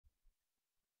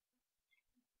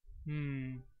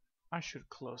I should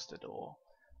close the door.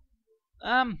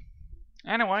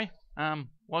 Anyway,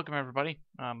 welcome everybody,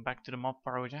 back to the mob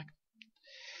project.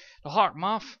 The Hawk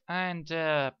Moth, and,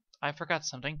 I forgot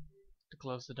something to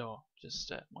close the door.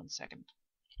 Just, 1 second.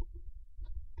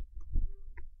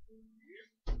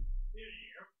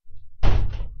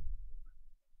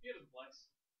 Beautiful place.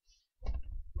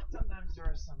 Sometimes there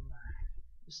are some,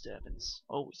 disturbance.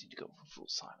 Always need to go for full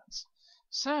silence.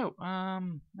 So,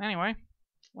 anyway,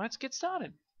 let's get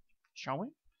started, shall we?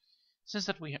 Since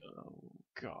that we have, oh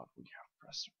god, we have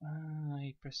pressed,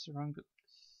 I pressed the wrong,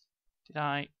 did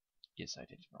I? Yes, I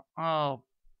did it wrong. Oh,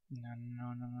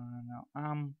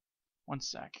 no. 1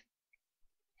 sec.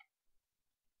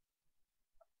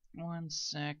 1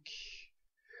 sec.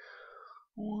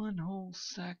 1 whole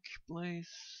sec,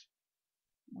 please.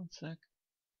 1 sec.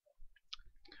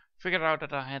 Figured out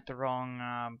that I had the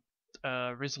wrong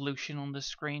resolution on the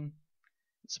screen.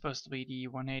 It's supposed to be the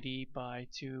 180 by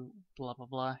 2 blah blah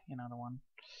blah, you know the one.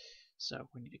 So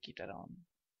we need to keep that on.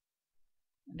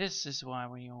 And this is why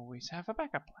we always have a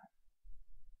backup plan.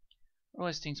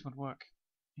 Otherwise things won't work.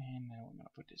 And now we're gonna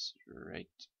put this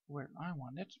right where I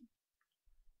want it.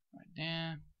 Right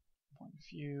there. Point of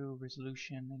view,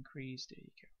 resolution increase, there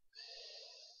you go.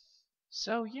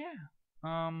 So yeah.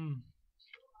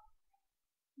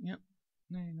 Yep,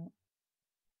 there you go.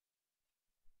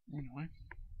 Anyway,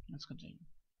 let's continue.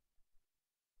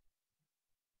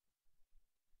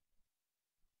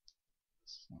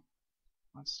 So,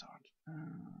 let's start.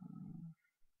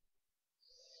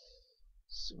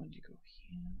 So when you go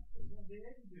here.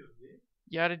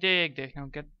 Ja, dat deed ik dicht.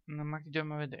 Dan maak die deur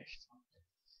maar weer dicht.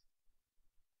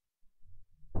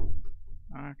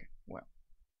 Okay, well.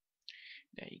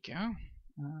 There you go.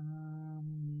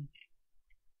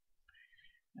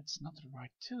 That's not the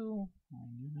right tool. I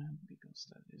knew that because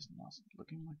that is not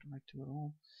looking like the right tool at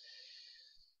all.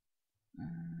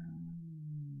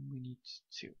 We need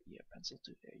 2. Yeah, pencil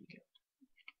 2. There you go.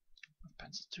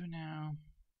 Pencil 2 now.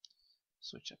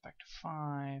 Switch that back to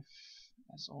 5,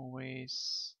 as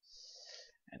always.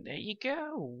 And there you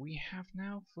go. We have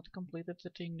now fully completed the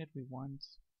thing that we want.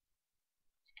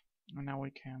 And now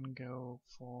we can go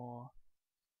for...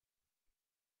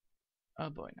 Oh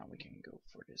boy, now we can go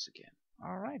for this again.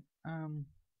 Alright,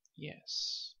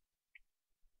 yes.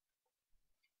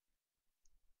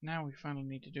 Now we finally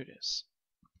need to do this.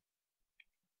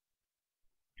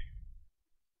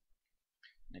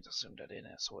 Need to zoom that in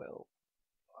as well.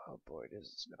 Oh boy, this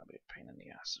is gonna be a pain in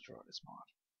the ass to draw this mod.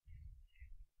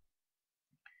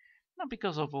 Not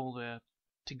because of all the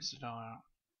things that are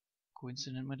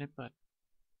coincident with it, but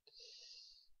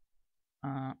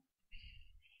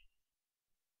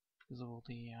because of all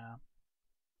the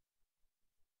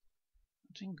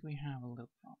I think we have a little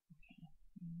problem here.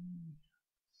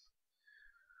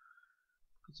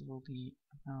 Because of all the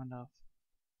amount of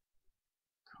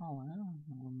color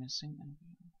we're missing, and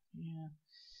yeah.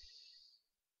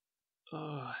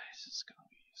 Oh, this is gonna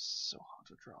be so hard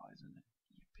to draw, isn't it?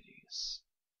 Yep, it is.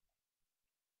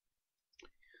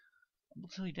 I'm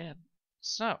totally dead.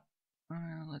 So,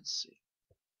 let's see.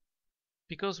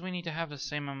 Because we need to have the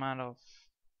same amount of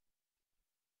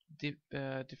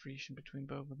differentiation between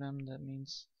both of them, that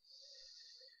means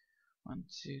 1,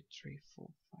 2, 3, 4,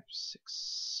 5,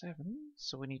 6, 7.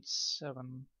 So we need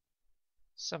 7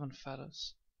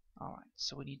 feathers. Alright,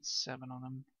 so we need 7 on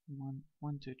them.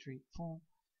 1, 2, 3, 4,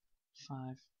 5,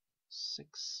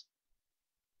 6,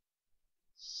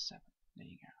 7. There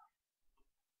you go.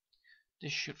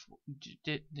 This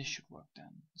should work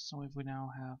then. So if we now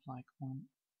have like 1,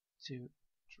 2,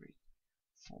 3,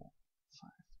 4,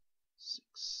 5,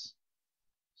 6,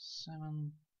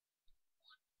 7.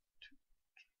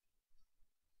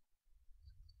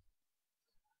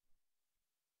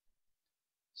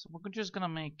 So we're just gonna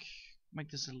make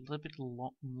this a little bit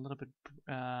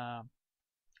how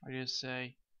do you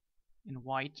say, in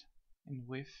white, in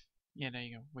width. Yeah, there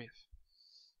you go, width.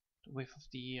 The width of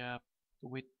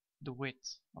the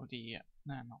width of the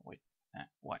no, not width.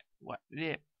 What?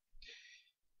 Yeah.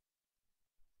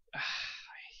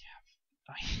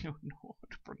 I don't know how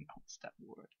to pronounce that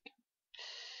word.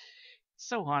 It's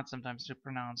so hard sometimes to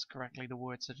pronounce correctly the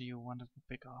words that you wanted to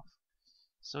pick off.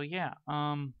 So yeah,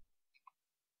 I'm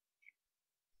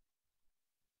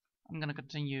gonna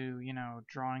continue, you know,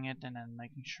 drawing it and then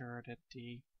making sure that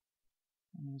the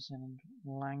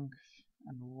length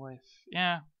and width.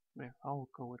 Yeah, width. I'll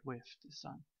go with width this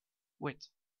time. Width.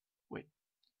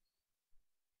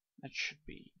 That should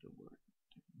be the word.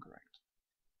 Correct.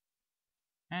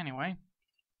 Anyway,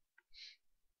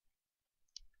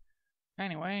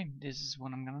 this is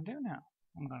what I'm gonna do now.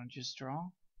 I'm gonna just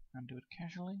draw and do it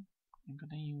casually and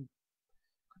continue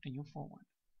continue forward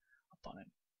upon it.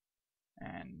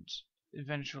 And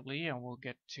eventually I will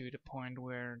get to the point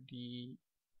where the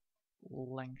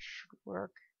length should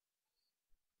work.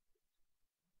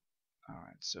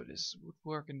 Alright, so this would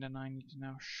work, and then I need to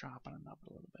now sharpen it up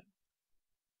a little bit.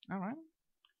 Alright,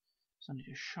 so I need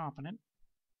to sharpen it.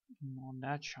 Not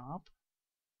that sharp.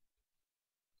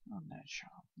 Not that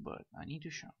sharp, but I need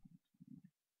to sharpen it.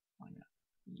 Why not?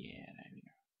 Yeah, there we go.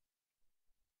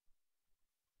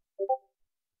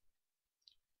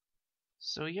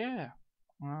 So yeah,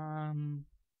 I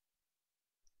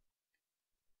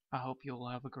hope you'll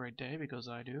have a great day, because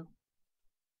I do.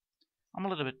 I'm a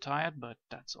little bit tired, but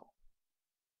that's all.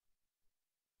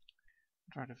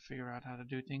 Try to figure out how to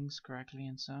do things correctly,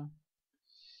 and so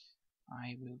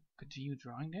I will continue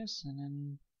drawing this, and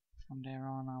then from there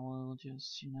on I will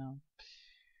just, you know,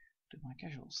 do my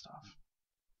casual stuff.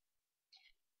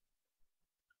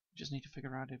 Just need to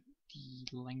figure out if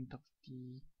the length of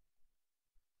the,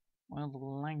 well, the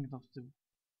length of the,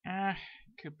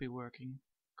 could be working.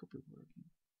 Could be working.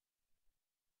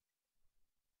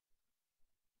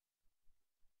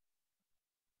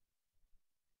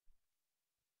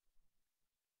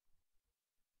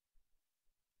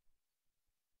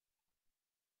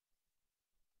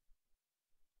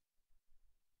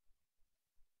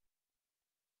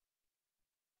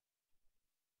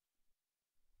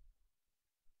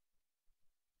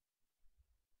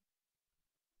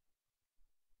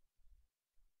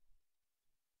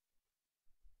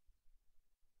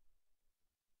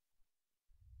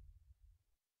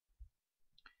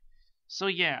 So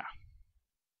yeah,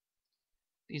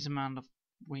 these amount of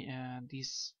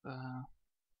these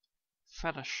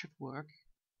feathers should work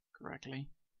correctly.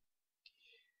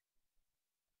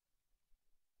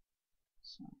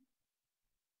 So,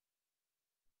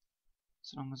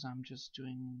 as long as I'm just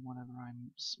doing what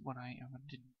I ever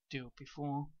did do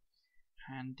before,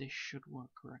 and this should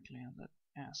work correctly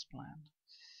as planned.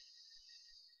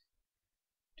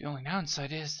 The only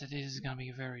downside is that it is gonna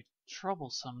be very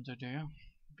troublesome to do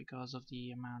because of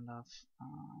the amount of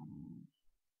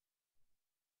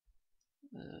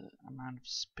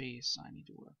space I need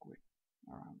to work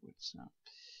around with. So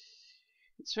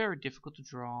it's very difficult to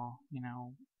draw, you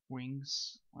know,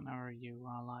 wings whenever you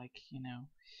are like, you know,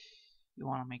 you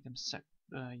want to make them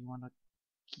you want to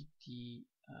keep the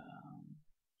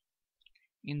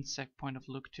insect point of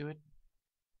look to it,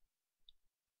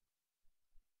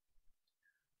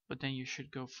 but then you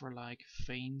should go for like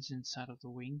veins inside of the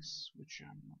wings, which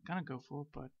I'm not gonna go for,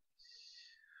 but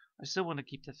I still want to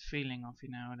keep that feeling of, you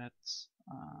know, that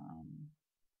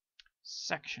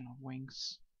section of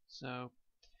wings. So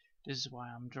this is why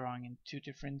I'm drawing in two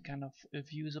different kind of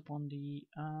views upon the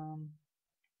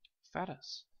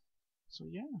feathers. So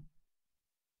yeah,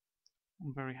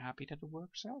 I'm very happy that it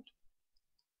works out.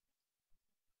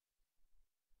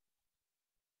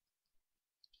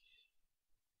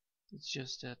 It's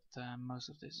just that most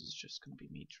of this is just going to be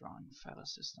me drawing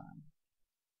feathers this time.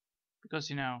 Because,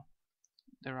 you know,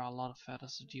 there are a lot of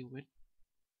feathers to deal with.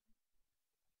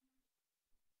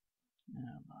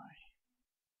 Oh my.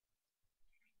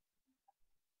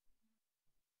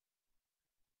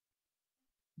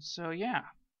 So yeah,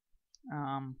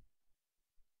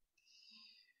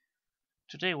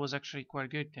 today was actually quite a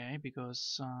good day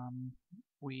because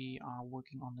we are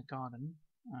working on the garden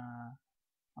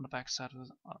on the back side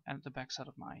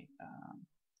of my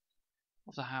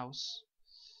of the house.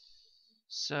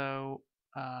 So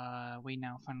we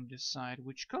now finally decide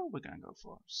which color we're gonna go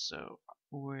for. So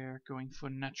we're going for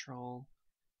natural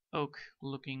oak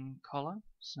looking color.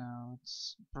 So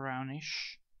it's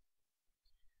brownish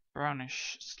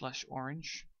slash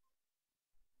orange.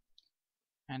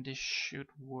 And this should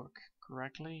work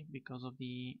correctly because of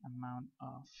the amount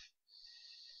of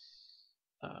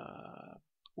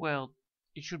well,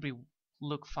 it should be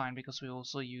look fine because we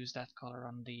also use that color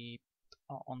on the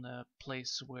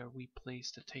place where we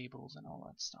place the tables and all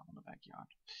that stuff on the backyard,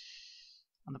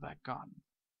 on the back garden.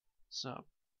 So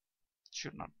it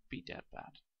should not be that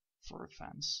bad for a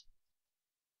fence.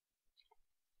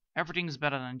 Everything's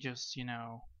better than just, you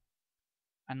know,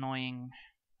 annoying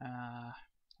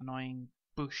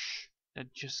bush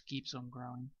that just keeps on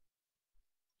growing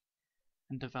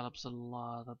and develops a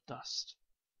lot of dust.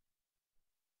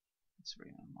 It's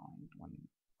really annoying when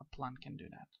a plant can do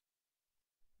that.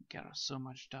 Get so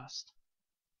much dust.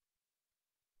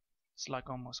 It's like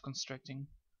almost constricting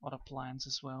other plants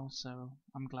as well, so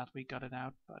I'm glad we got it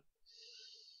out, but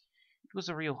it was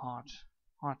a real hard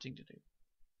thing to do.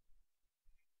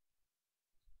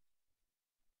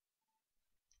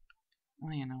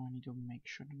 Oh, you know, I need to make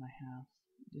sure that I have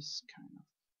this kind of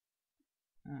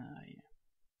yeah.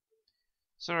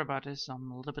 Sorry about this, I'm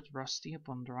a little bit rusty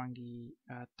upon drawing the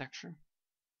texture.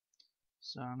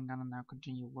 So I'm gonna now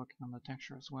continue working on the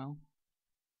texture as well.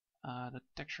 The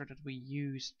texture that we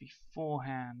used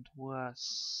beforehand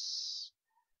was...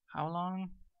 how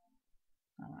long?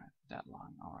 Alright, that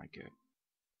long. Alright, good.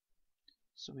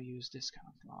 So we use this kind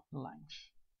of length.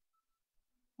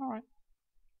 Alright,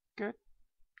 good.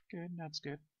 Good, that's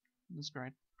good. That's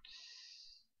great.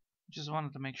 Just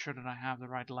wanted to make sure that I have the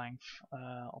right length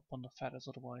upon the feathers,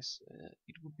 otherwise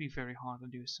it would be very hard to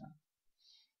do so.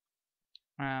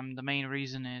 The main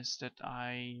reason is that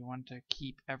I want to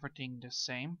keep everything the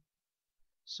same.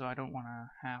 So I don't want to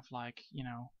have, like, you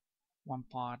know, one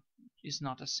part is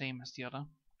not the same as the other.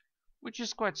 Which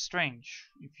is quite strange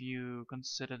if you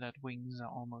consider that wings are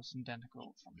almost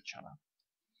identical from each other.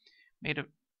 Made up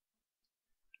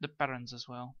the patterns as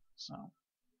well, so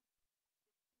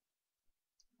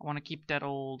I want to keep that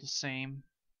all the same.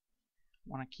 I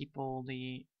want to keep all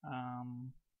the I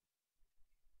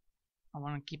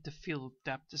want to keep the field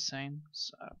depth the same,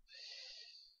 so I'm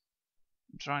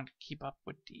trying to keep up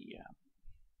with the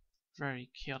very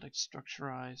chaotic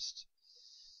structurized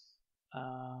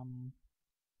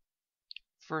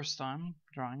first time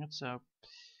drawing it. So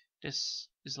this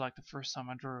is like the first time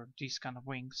I draw these kind of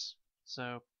wings,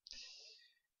 so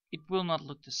it will not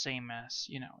look the same as,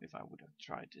 you know, if I would have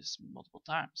tried this multiple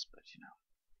times, but you know.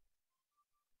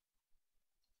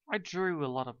 I drew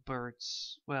a lot of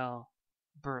birds, well,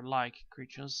 bird-like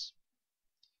creatures,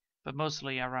 but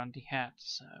mostly around the head,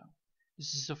 so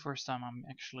this is the first time I'm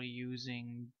actually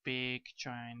using big,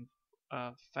 giant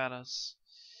feathers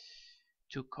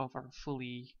to cover a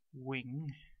fully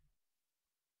wing.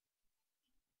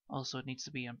 Also, it needs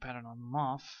to be a pattern on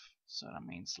moth, so that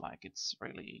means like it's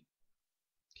really,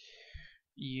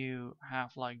 you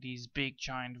have like these big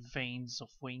giant veins of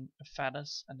wing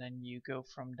feathers, and then you go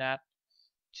from that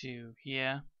to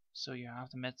here. So you have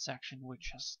the midsection which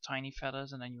has tiny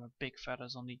feathers, and then you have big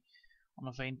feathers on the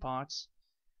vein parts,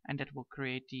 and that will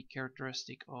create the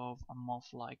characteristic of a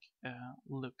moth-like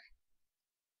look,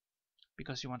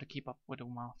 because you want to keep up with a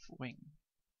moth wing,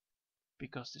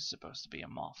 because this is supposed to be a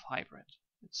moth hybrid.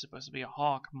 It's supposed to be a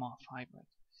hawk moth hybrid.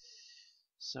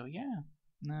 So yeah.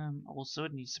 Also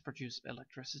it needs to produce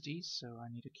electricity, so I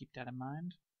need to keep that in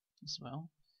mind as well.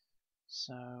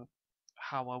 So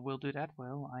how I will do that?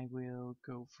 Well, I will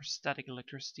go for static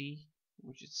electricity,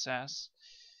 which it says.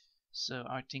 So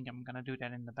I think I'm gonna do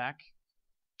that in the back.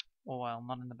 Or well,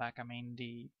 not in the back, I mean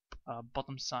the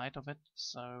bottom side of it,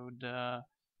 so the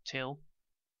tail.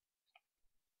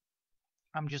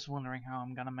 I'm just wondering how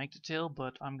I'm gonna make the tail,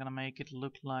 but I'm gonna make it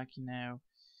look like, you know,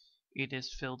 it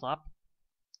is filled up.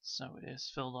 So it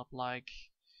is filled up like,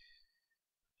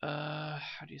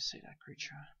 how do you say that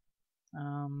creature?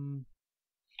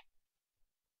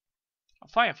 A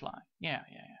firefly. Yeah.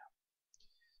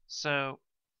 So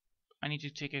I need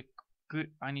to take a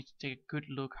good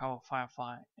look how a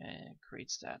firefly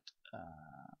creates that.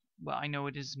 Well, I know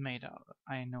it is made out.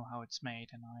 I know how it's made,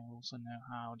 and I also know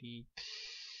how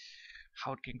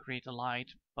it can create a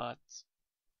light. But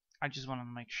I just want to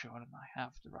make sure that I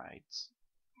have the right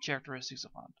characteristics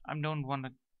of it. I don't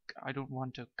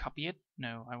want to copy it.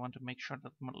 No, I want to make sure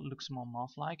that it looks more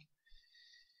moth-like.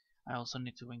 I also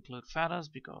need to include feathers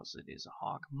because it is a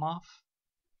hawk moth.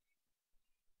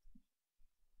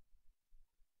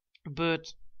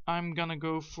 But I'm gonna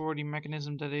go for the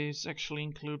mechanism that is actually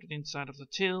included inside of the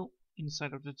tail,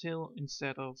 instead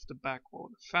of the back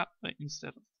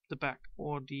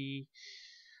or the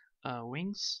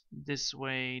wings. This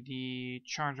way the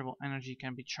chargeable energy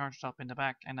can be charged up in the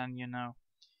back, and then, you know,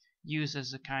 used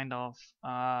as a kind of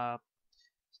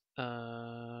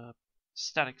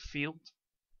static field,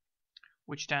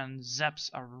 which then zaps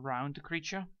around the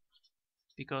creature,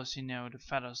 because, you know, the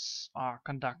feathers are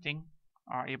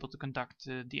able to conduct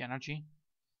the energy.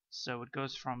 So it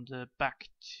goes from the back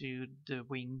to the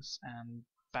wings and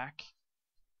back.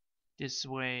 This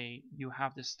way you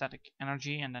have the static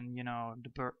energy, and then, you know,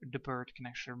 the bird can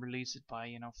actually release it by,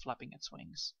 you know, flapping its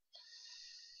wings.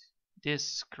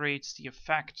 This creates the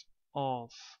effect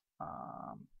of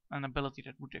an ability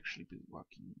that would actually be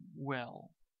working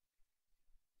well.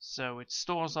 So it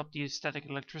stores up the static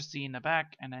electricity in the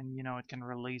back, and then, you know, it can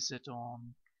release it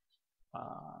on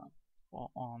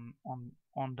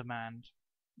demand,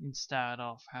 instead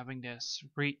of having this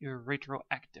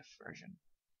retroactive version,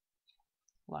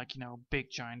 like, you know,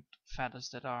 big giant feathers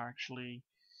that are actually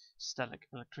static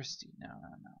electricity. No.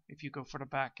 If you go for the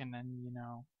back, and then, you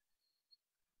know,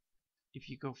 if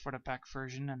you go for the back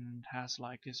version, and it has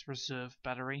like this reserve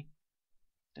battery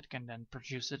that can then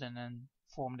produce it and then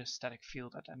form this static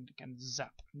field that then can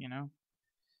zap, you know.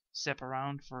 zip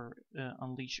around for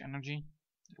unleash energy.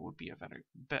 It would be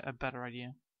a better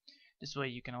idea. This way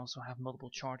you can also have multiple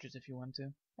charges if you want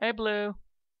to. Hey Blue!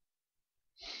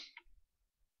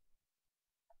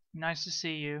 Nice to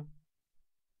see you.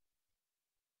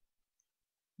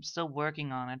 I'm still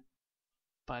working on it,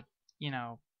 but you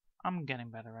know, I'm getting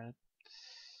better at it.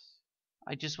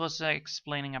 I just was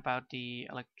explaining about the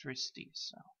electricity,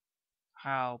 so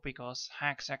how, because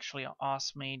Hex actually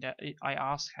asked me that, I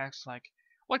asked Hex like,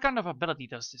 what kind of ability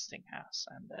does this thing has?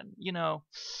 And then, you know,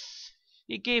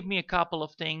 he gave me a couple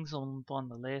of things on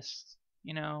the list,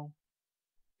 you know.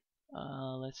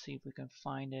 Let's see if we can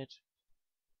find it.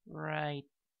 Right.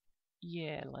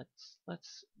 Yeah,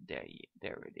 let's there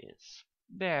it is.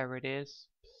 There it is.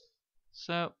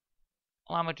 So,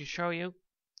 allow me to show you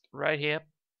right here.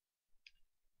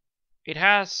 It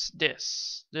has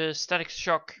this, the static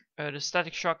shock and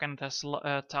it has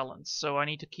talents. So I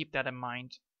need to keep that in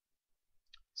mind.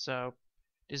 So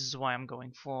this is why I'm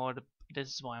going for the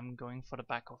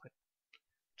back of it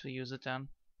to use it then.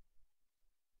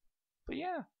 But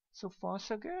yeah, so far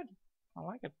so good. I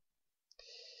like it.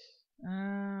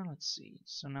 Let's see.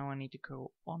 So now I need to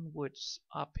go onwards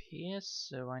up here.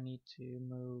 So I need to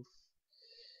move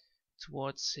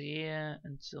towards here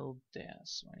until there.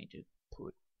 So I need to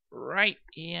put right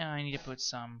here. I need to put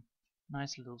some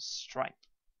nice little stripe.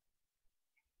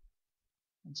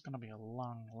 It's gonna be a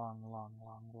long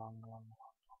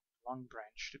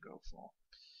branch to go for.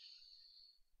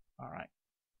 Alright.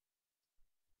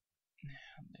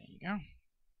 There you go.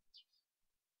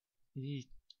 Eee.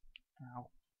 Ow.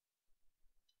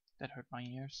 That hurt my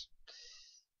ears.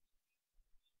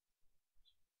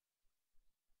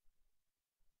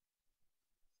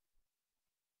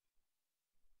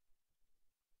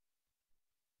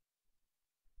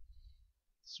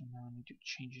 So now I need to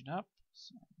change it up.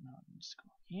 So now I'm just go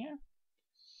here.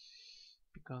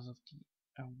 Because of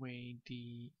the way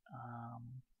the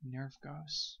nerve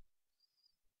goes.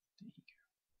 There you go.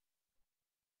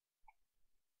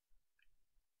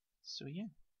 So yeah.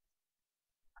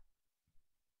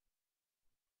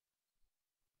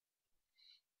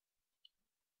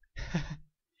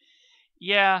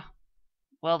 Yeah,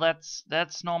 well that's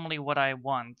normally what I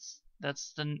want.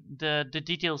 That's the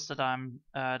details that I'm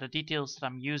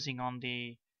using on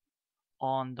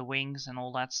the wings and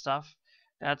all that stuff.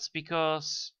 That's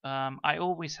because I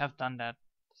always have done that.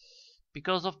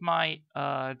 Because of my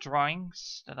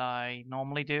drawings that I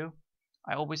normally do,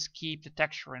 I always keep the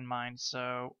texture in mind.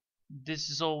 So this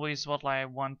is always what I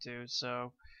want to.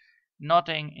 So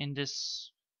nothing in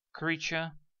this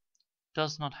creature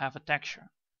does not have a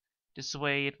texture. This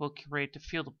way it will create the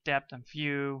field of depth and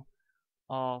view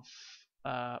of,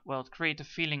 well, create a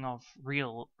feeling of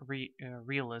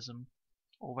realism,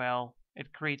 or well,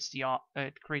 it creates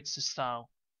the style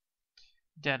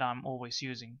that I'm always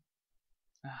using.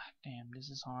 Ah, damn, this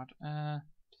is hard. I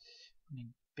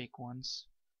need big ones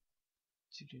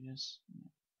to do this.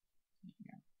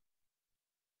 Yeah.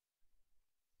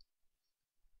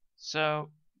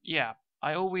 So yeah,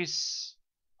 I always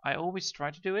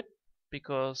try to do it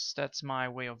because that's my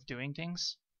way of doing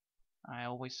things. I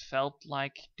always felt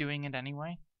like doing it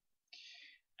anyway.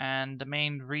 And the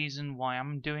main reason why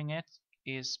I'm doing it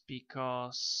is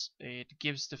because it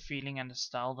gives the feeling and the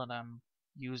style that I'm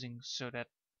using, so that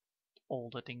all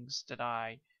the things that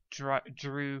I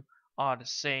drew are the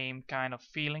same kind of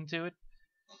feeling to it.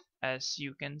 As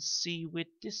you can see with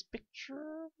this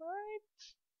picture, right?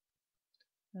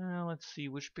 Let's see,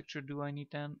 which picture do I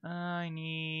need then? I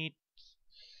need...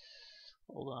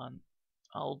 Hold on.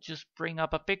 I'll just bring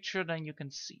up a picture, then you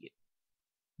can see it.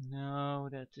 No,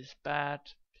 that is bad.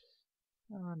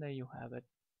 Oh, there you have it.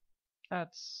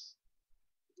 That's...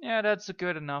 yeah, that's a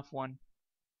good enough one.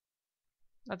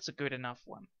 That's a good enough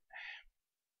one.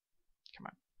 Come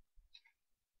on.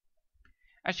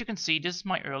 As you can see, this is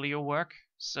my earlier work,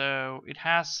 so it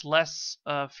has less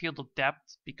field of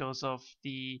depth because of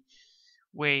the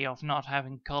way of not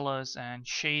having colors and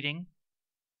shading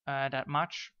that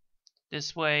much.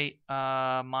 This way,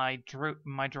 my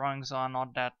drawings are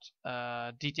not that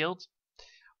detailed,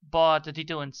 but the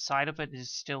detail inside of it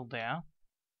is still there.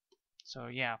 So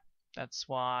yeah, that's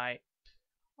why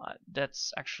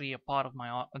that's actually a part of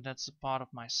my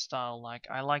style. Like,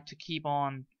 I like to keep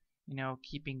on, you know,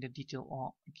 keeping the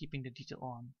detail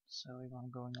on. So if I'm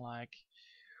going like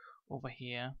over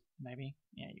here, maybe,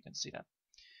 yeah, you can see that.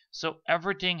 So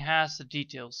everything has the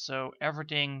details, so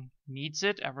everything needs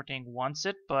it, everything wants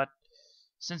it, but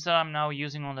since that I'm now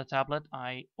using on the tablet,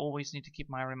 I always need to keep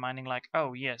my reminding like,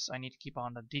 oh yes, I need to keep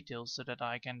on the details so that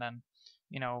I can then,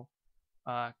 you know,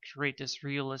 create this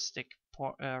realistic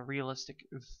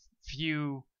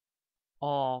view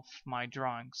of my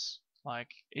drawings.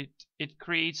 Like it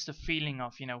creates the feeling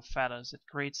of, you know, feathers. It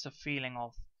creates the feeling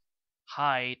of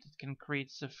height. It can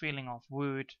create the feeling of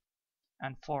wood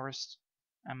and forest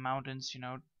and mountains. You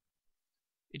know,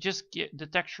 it just the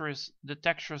textures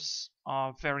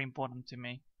are very important to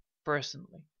me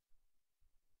personally,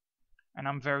 and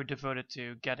I'm very devoted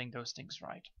to getting those things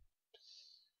right.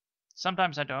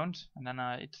 Sometimes I don't, and then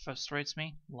it frustrates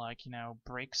me. Like, you know,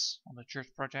 bricks on the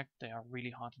church project, they are really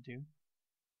hard to do.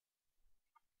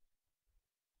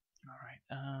 Alright,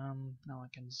 now I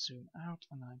can zoom out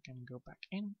and I can go back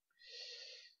in.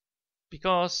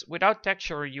 Because without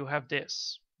texture you have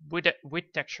this. With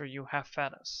texture you have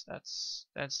feathers. That's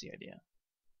the idea.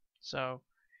 So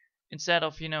instead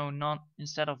of, you know,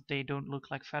 instead of they don't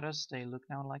look like feathers, they look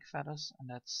now like feathers, and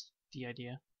that's the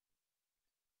idea.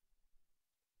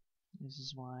 This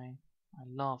is why I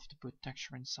love to put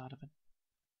texture inside of it.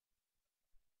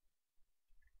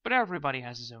 But everybody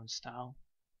has his own style.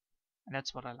 And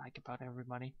that's what I like about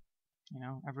everybody. You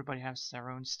know, everybody has their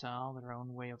own style, their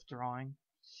own way of drawing.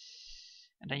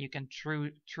 And then you can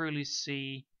truly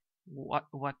see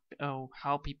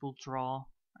how people draw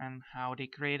and how they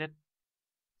create it.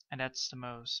 And that's the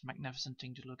most magnificent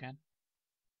thing to look at.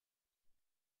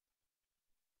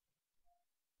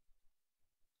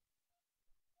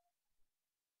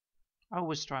 I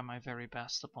always try my very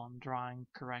best upon drawing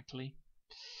correctly.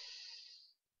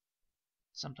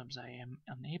 Sometimes I am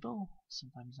unable,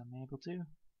 sometimes I'm able to.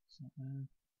 So,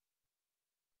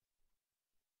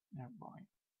 oh boy.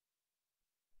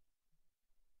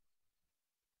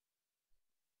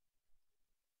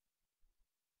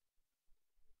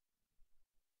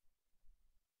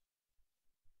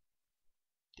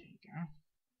 There you go.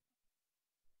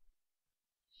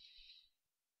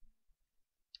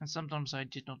 And sometimes I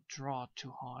did not draw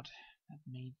too hard. That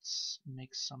makes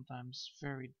sometimes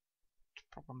very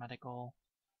problematical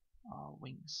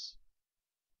wings,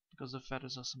 because the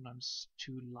feathers are sometimes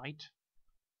too light,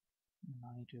 and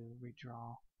I need to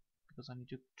redraw, because I need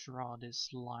to draw this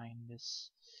line,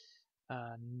 this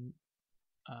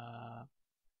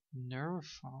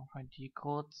nerve, or how do you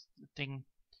call it,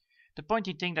 the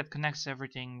pointy thing that connects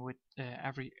everything with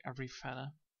every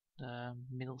feather, the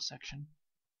middle section.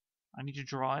 I need to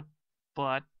draw it,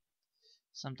 but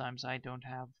sometimes I don't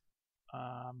have.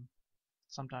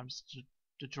 Sometimes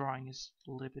the drawing is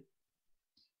a little bit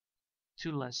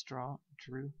too less drawn,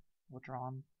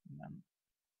 and then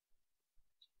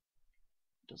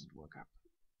it doesn't work out.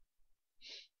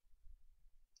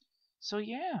 So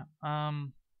yeah,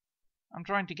 I'm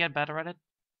trying to get better at it,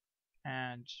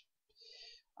 and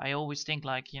I always think,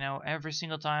 like, you know, every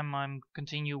single time I'm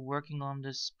continue working on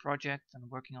this project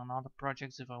and working on other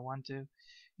projects if I want to,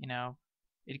 you know,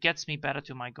 it gets me better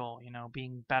to my goal, you know,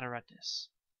 being better at this.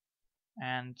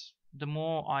 And the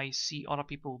more I see other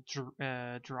people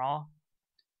draw,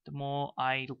 the more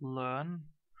I learn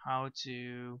how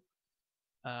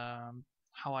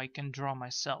I can draw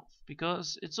myself,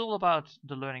 because it's all about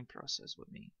the learning process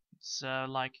with me. It's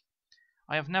like,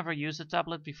 I have never used a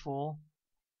tablet before,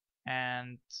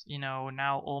 and you know,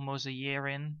 now almost a year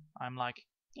in, I'm like,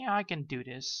 yeah, I can do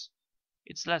this.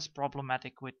 It's less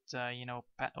problematic with you know,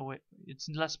 it's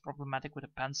less problematic with a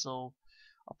pencil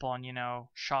upon, you know,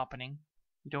 sharpening.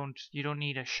 You don't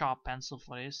need a sharp pencil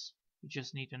for this. You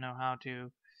just need to know how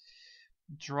to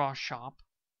draw sharp.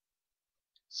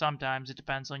 Sometimes it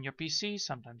depends on your PC,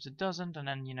 sometimes it doesn't, and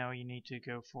then, you know, you need to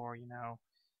go for, you know,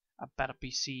 a better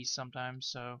PC sometimes.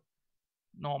 So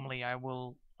normally I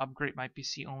will upgrade my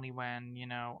PC only when, you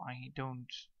know,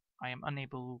 I am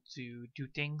unable to do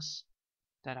things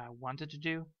that I wanted to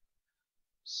do.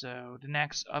 So the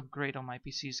next upgrade on my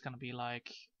PC is gonna be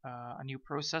like a new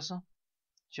processor,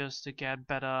 just to get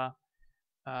better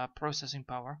processing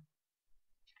power,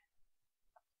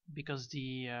 because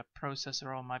the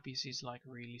processor on my PC is like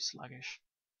really sluggish.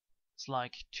 It's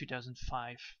like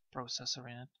 2005 processor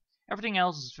in it. Everything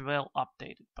else is well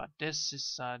updated, but this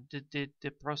is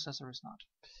the processor is not.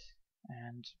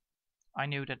 And I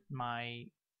knew that my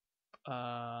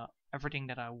everything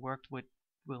that I worked with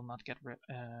will not get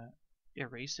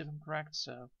erased, if I'm correct,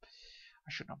 so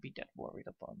I should not be that worried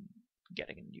about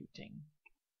getting a new thing.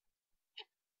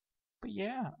 But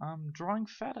yeah, drawing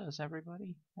feathers,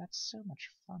 everybody. That's so much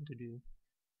fun to do,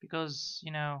 because,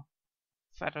 you know,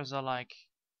 feathers are like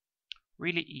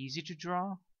really easy to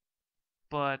draw,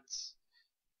 but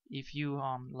if you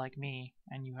like me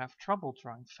and you have trouble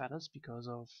drawing feathers because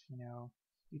of, you know,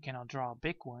 you cannot draw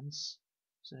big ones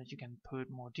so that you can put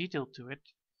more detail to it,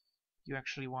 you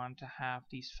actually want to have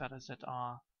these feathers that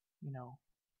are, you know,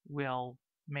 well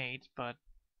made, but,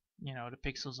 you know, the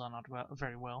pixels are not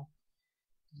very well.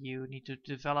 you need to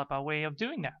develop a way of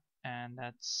doing that. And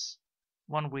that's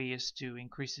one way is to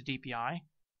increase the DPI,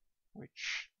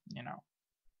 which, you know,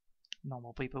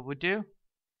 normal people would do.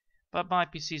 But my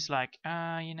PC is like,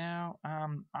 I'm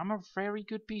a very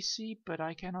good PC, but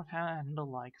I cannot handle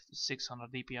like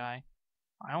 600 DPI.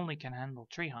 I only can handle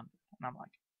 300. And I'm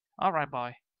like, alright,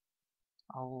 boy,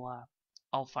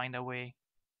 I'll find a way.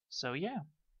 So yeah,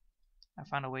 I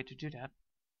found a way to do that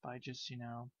by just, you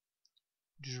know,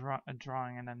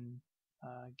 drawing and then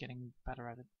getting better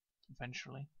at it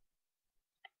eventually.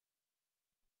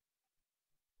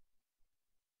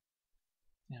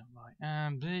 Yeah, right.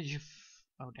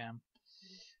 Oh damn,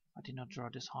 I did not draw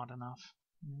this hard enough.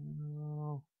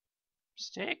 No.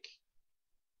 Stick.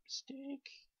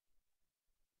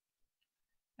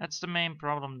 That's the main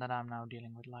problem that I'm now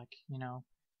dealing with. Like, you know,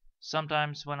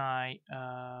 sometimes when I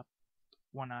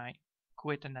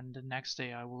quit and then the next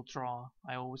day I will draw,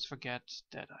 I always forget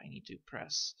that I need to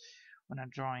press. When I'm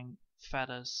drawing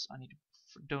feathers, I need to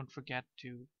don't forget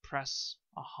to press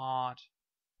a hard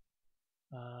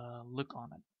look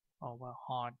on it, or a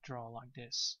hard draw like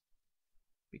this,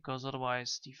 because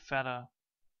otherwise the feather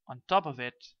on top of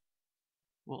it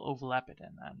will overlap it,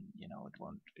 and you know, it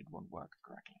won't work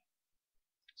correctly.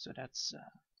 So that's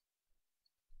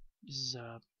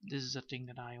this is a thing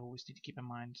that I always need to keep in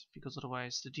mind, because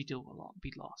otherwise the detail will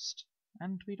be lost,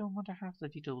 and we don't want to have the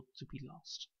detail to be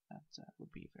lost. That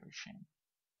would be a very shame.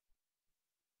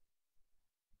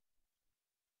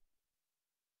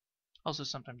 Also,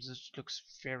 sometimes this looks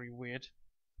very weird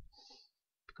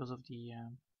because of the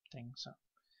thing. So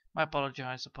I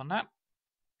apologize upon that,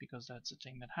 because that's a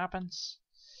thing that happens.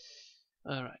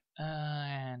 Alright,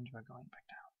 and we're going back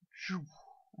down.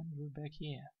 And we're back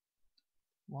here.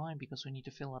 Why? Because we need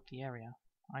to fill up the area.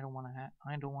 I don't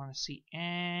want to see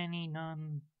any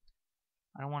none.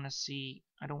 I don't want to see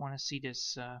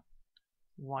this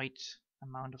white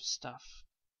amount of stuff.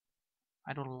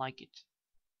 I don't like it.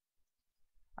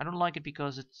 I don't like it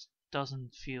because it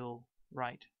doesn't feel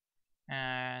right.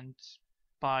 And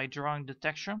by drawing the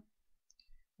texture,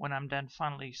 when I'm then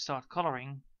finally start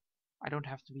coloring, I don't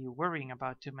have to be worrying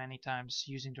about too many times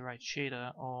using the right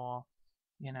shader, or,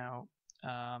 you know,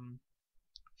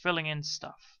 filling in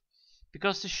stuff,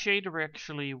 because the shader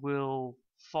actually will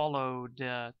follow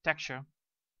the texture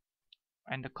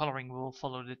and the coloring will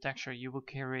follow the texture. You will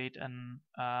create an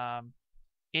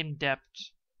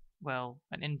in-depth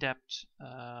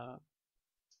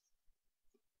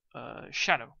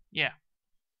shadow. Yeah,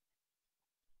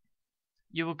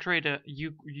 you will create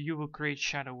you will create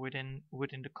shadow within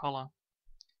the color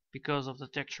because of the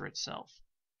texture itself,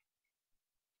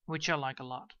 which I like a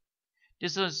lot.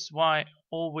 This is why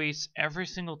always every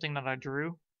single thing that I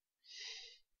drew,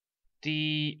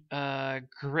 the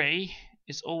gray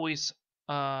is always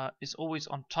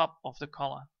on top of the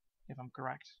color, if I'm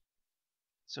correct.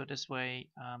 So this way,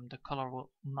 the color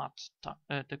will not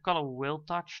the color will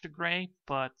touch the gray,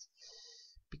 but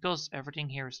because everything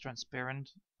here is transparent,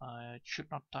 it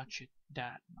should not touch it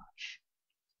that much.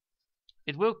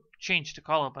 It will change the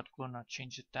color, but it will not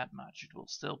change it that much. It will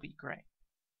still be gray.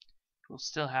 Will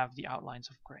still have the outlines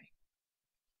of gray,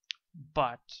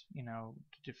 but you know,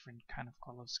 the different kind of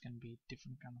colors can be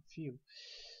different kind of hue.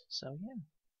 So yeah,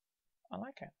 I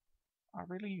like it. I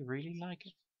really like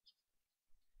it.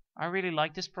 I really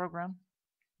like this program,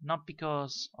 not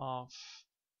because of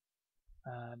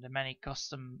the many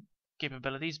custom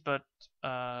capabilities, but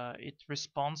it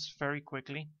responds very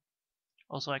quickly.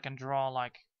 Also, I can draw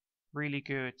like really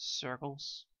good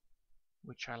circles,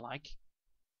 which I like.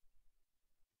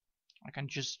 I can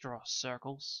just draw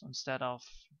circles instead of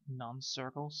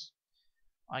non-circles.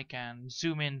 I can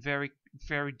zoom in very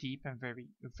deep and very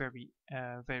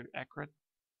accurate.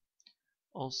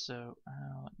 Also,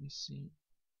 let me see.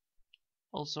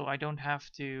 Also, I don't have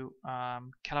to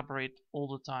calibrate all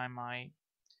the time my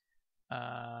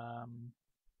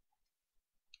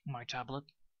my tablet.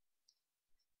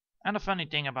 And the funny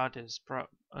thing about this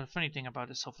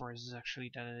software is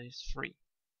actually that it is free.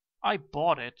 I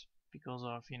bought it because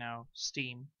of, you know,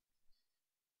 Steam,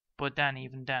 but then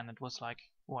even then it was like,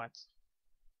 what,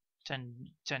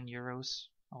 10 euros.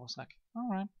 I was like,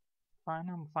 alright, fine,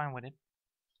 I'm fine with it.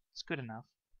 It's good enough.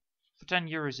 For 10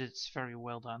 euros it's very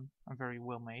well done and very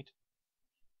well made.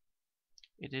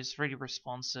 It is really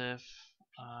responsive.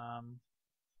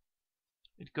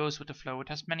 It goes with the flow. It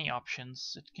has many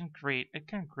options. It can create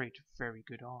very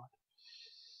good art.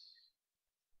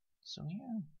 So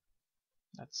yeah,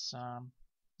 that's oh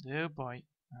boy,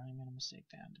 I made a mistake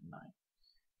there, didn't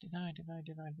I?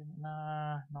 Did I?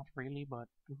 Nah, not really, but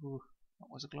ooh, that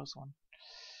was a close one.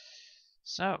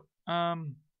 So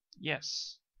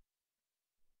yes,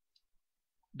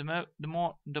 the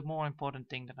more important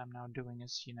thing that I'm now doing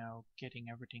is, you know, getting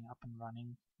everything up and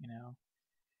running, you know,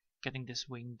 getting this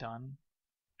wing done.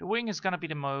 The wing is gonna be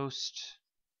the most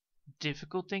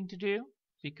difficult thing to do,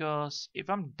 because if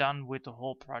I'm done with the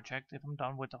whole project, if I'm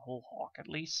done with the whole hawk at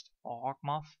least, or hawk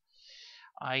moth,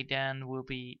 I then will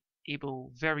be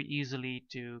able very easily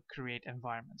to create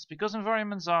environments, because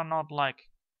environments are not like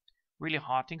really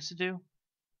hard things to do.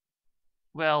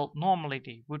 Well, normally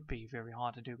they would be very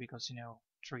hard to do because, you know,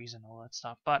 trees and all that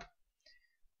stuff, but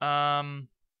um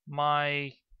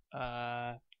my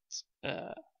uh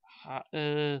uh how,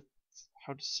 uh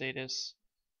how to say this,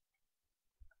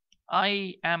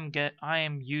 I am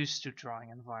used to drawing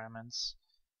environments.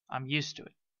 I'm used to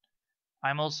it.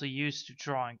 I'm also used to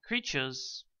drawing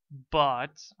creatures,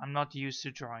 but I'm not used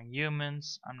to drawing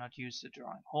humans. I'm not used to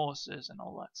drawing horses and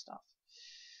all that stuff.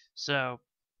 So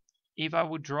if I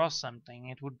would draw something,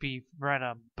 it would be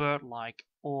rather bird-like,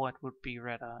 or it would be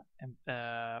rather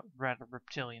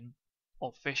reptilian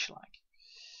or fish-like.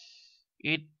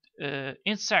 It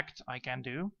insect I can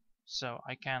do, so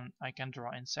I can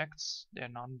draw insects. They're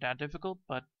not that difficult,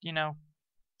 but you know,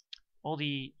 all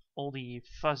the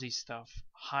fuzzy stuff,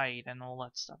 hide and all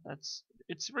that stuff,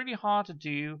 it's really hard to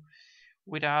do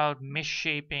without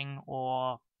misshaping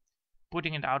or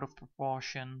putting it out of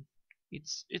proportion.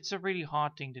 It's a really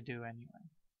hard thing to do anyway.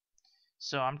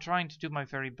 So I'm trying to do my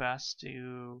very best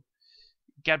to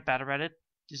get better at it.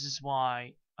 This is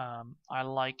why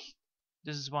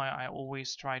this is why I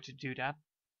always try to do that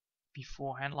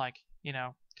beforehand. Like, you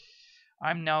know,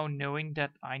 I'm now knowing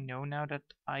that I know now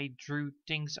that I drew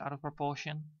things out of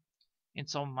proportion in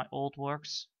some of my old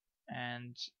works,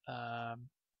 and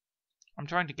I'm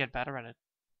trying to get better at it.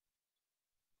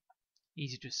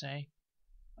 Easy to say,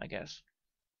 I guess.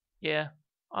 Yeah,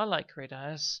 I like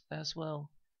Krita as well.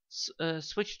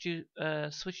 Switch to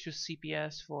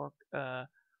CPS for the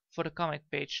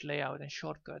comic page layout and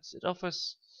shortcuts. It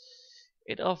offers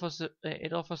the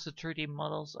 3D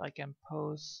models I can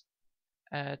pose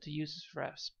to use as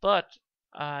refs. But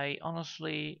I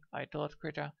thought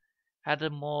Krita had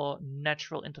a more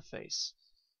natural interface.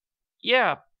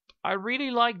 Yeah, I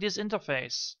really like this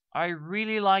interface. I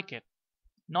really like it.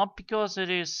 Not because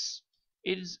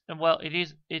it's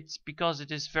because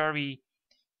it is very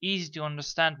easy to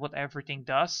understand what everything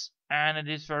does, and it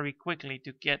is very quickly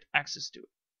to get access to it.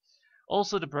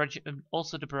 Also the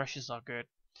brushes are good.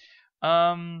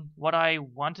 What I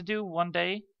want to do one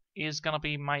day is gonna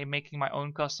be making my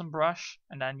own custom brush,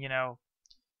 and then, you know,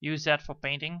 use that for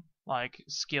painting, like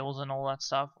skills and all that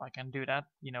stuff. I can do that,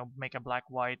 you know, make a black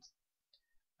white,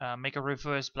 make a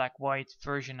reverse black white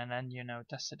version, and then, you know,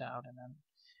 test it out, and then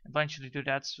eventually do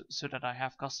that so that I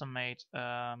have custom made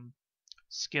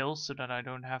skills, so that I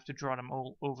don't have to draw them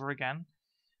all over again.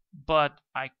 But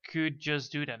I could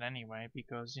just do that anyway,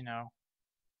 because, you know,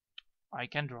 I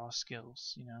can draw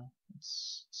skills. You know,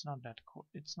 it's not that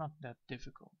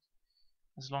difficult,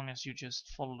 as long as you just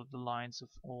follow the lines of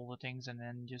all the things and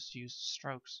then just use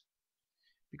strokes.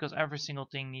 Because every single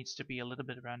thing needs to be a little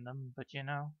bit random, but you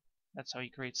know, that's how you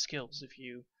create skills. If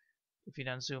you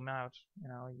then zoom out, you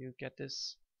know, you get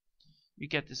this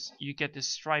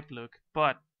stripe look.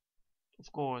 But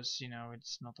of course, you know,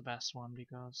 it's not the best one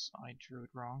because I drew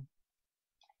it wrong.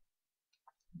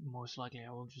 Most likely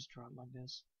I will just draw it like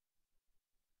this.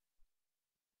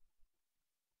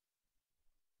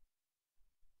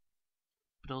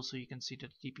 But also you can see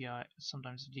that the DPI,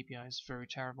 sometimes the DPI is very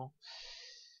terrible.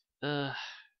 If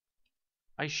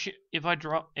I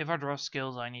draw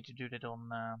skills, I need to do that on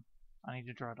I need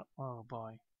to draw it. Oh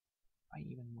boy, I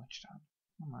even watched out.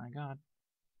 Oh my god.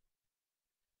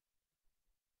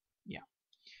 Yeah,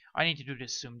 I need to do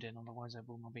this zoomed in, otherwise I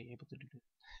will not be able to do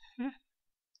it.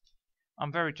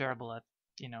 I'm very terrible at,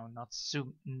 you know, not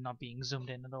being zoomed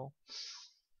in at all,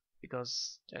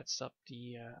 because that's up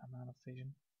the amount of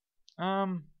vision.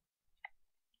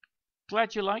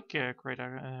 Glad you like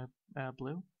Creator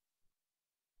Blue.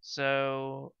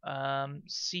 So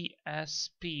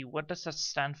CSP, what does that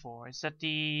stand for? Is that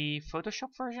the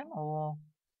Photoshop version, or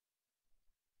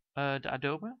the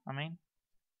Adobe? I mean,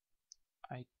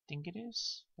 I think it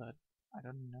is, but I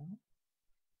don't know.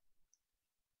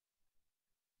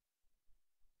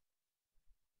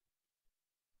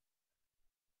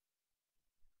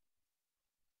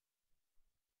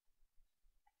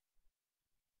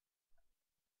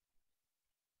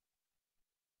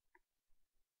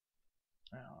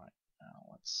 Alright, now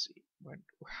let's see.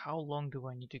 How long do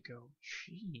I need to go?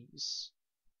 Jeez.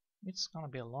 It's gonna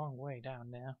be a long way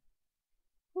down there.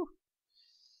 Whew.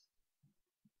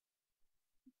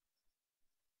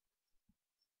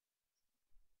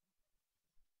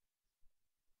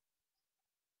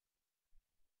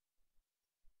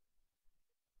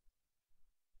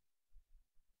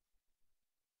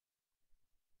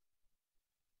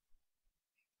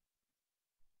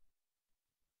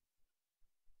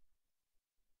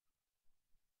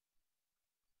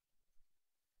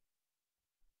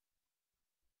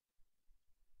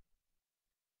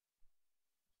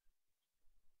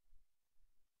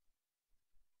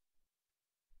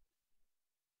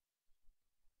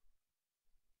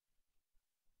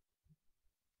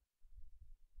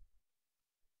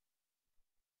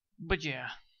 But yeah,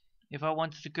 if I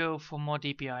wanted to go for more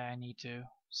DPI, I need to.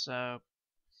 So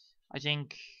I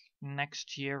think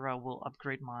next year I will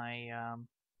upgrade my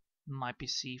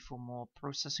PC for more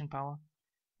processing power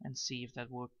and see if that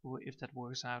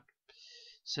works out,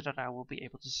 so that I will be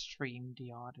able to stream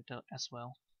the art as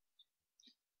well.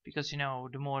 Because you know,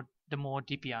 the more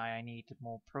DPI I need, the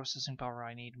more processing power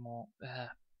I need,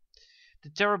 the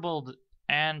terrible,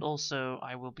 and also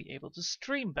I will be able to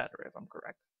stream better if I'm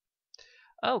correct.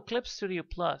 Oh, Clip Studio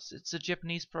Plus. It's a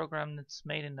Japanese program that's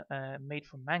made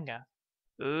for manga.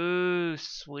 Ooh,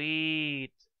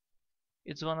 sweet.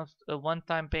 It's a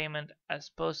one-time payment as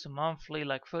opposed to monthly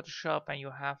like Photoshop, and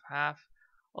you have half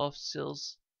of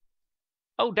sales.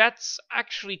 Oh, that's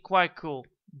actually quite cool.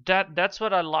 That's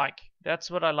what I like. That's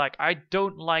what I like. I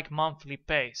don't like monthly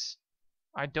pays.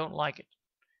 I don't like it.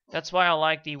 That's why I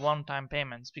like the one-time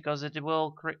payments, because it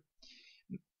will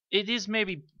it is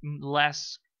maybe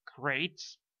less great,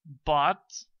 but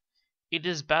it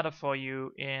is better for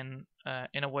you in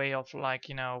a way of, like,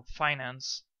 you know,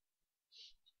 finance.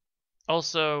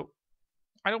 Also,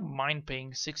 I don't mind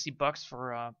paying $60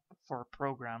 for a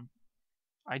program.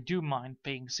 I do mind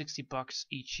paying $60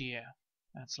 each year.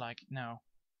 That's like, no,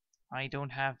 I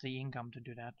don't have the income to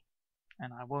do that,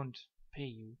 and I won't pay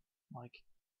you like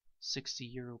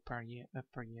 €60 per year.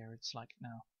 It's like,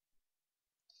 no.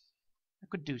 I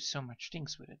could do so much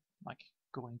things with it, like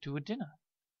going to a dinner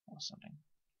or something.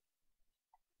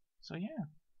 So yeah.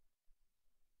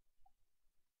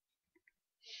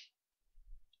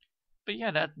 But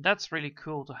yeah, that's really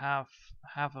cool to have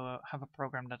a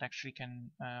program that actually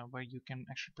can where you can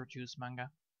actually produce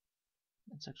manga.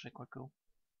 That's actually quite cool.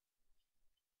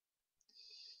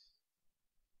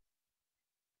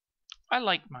 I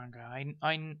like manga.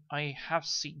 I have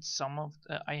seen some of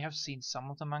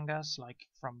the mangas, like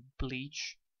from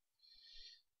Bleach.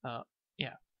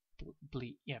 Yeah,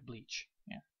 Bleach.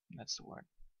 Yeah, that's the word.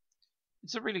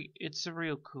 It's a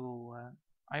real cool.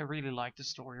 I really like the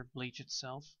story of Bleach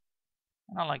itself,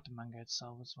 and I like the manga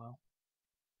itself as well.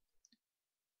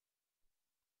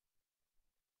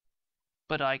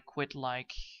 But I quit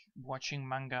like watching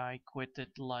manga. I quit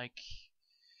it like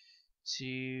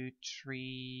 2,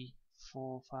 3,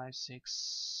 4, 5,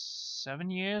 6,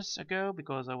 7 years ago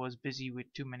because I was busy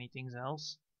with too many things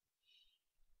else.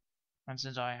 And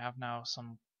since I have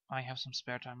some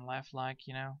spare time left, like,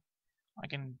 you know, I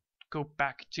can go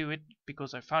back to it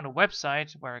because I found a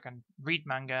website where I can read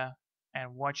manga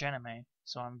and watch anime.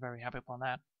 So I'm very happy upon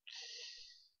that.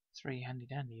 It's really handy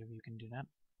dandy if you can do that.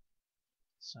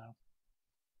 So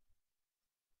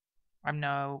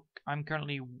I'm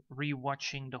currently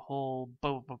rewatching the whole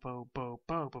Bo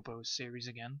series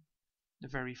again. The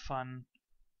very fun,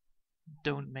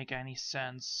 don't make any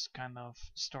sense kind of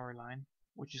storyline,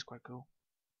 which is quite cool.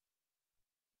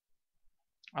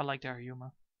 I like their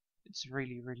humor. It's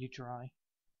really, really dry,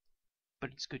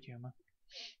 but it's good humor.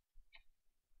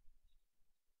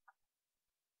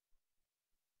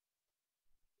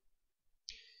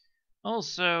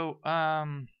 Also,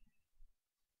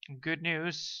 good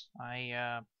news.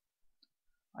 I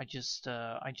just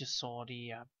saw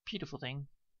the beautiful thing.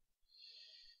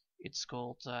 It's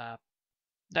called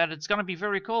that it's gonna be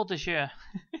very cold this year.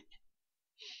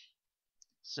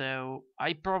 So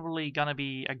I probably gonna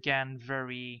be again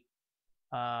very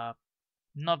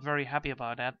not very happy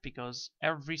about that, because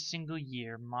every single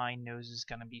year my nose is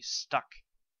gonna be stuck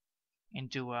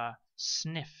into a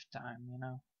sniff time, you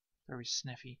know, very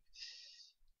sniffy.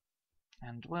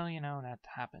 And well, you know, that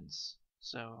happens.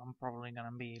 So I'm probably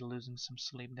gonna be losing some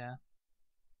sleep there.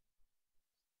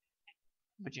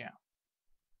 But yeah,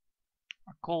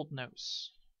 a cold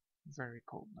nose, very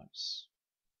cold nose.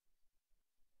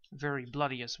 Very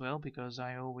bloody as well, because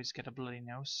I always get a bloody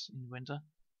nose in winter.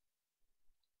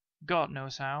 God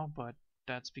knows how, but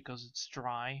that's because it's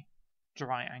dry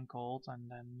and cold, and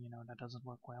then, you know, that doesn't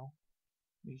work well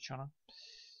with each other.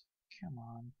 Come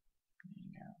on, there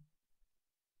you go.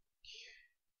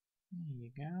 There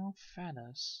you go,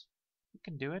 feathers. You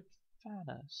can do it,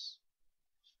 feathers.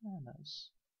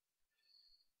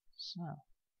 So,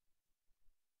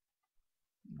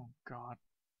 oh god,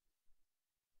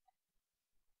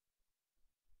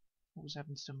 what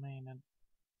happens to me then?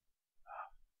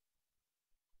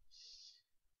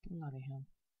 Bloody hell.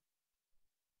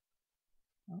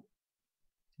 Oh.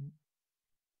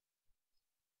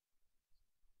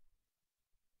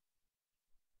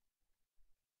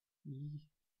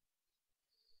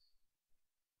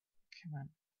 Come on.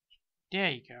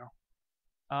 There you go.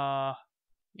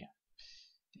 Yeah.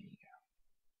 There you go.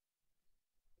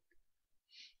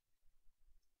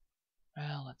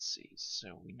 Well, let's see.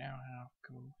 So we now have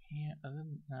go here.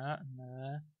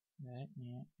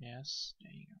 Yes,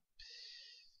 there you go.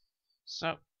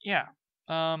 So yeah,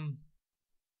 I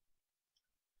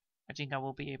think I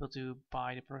will be able to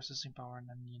buy the processing power and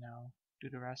then, do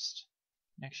the rest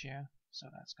next year. So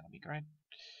that's gonna be great.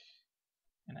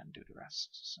 And then do the rest.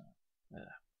 So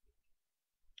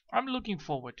I'm looking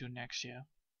forward to next year.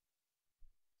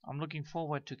 I'm looking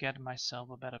forward to getting myself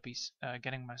a better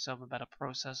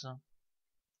processor,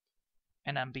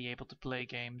 and then be able to play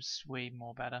games way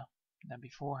more better than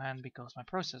beforehand because my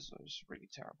processor is really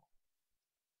terrible.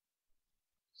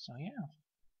 So yeah.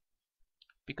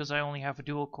 Because I only have a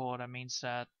dual core, that means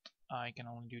that I can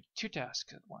only do 2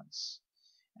 tasks at once.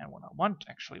 And what I want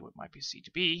actually with my PC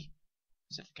to be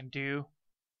is that it can do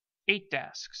 8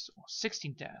 tasks or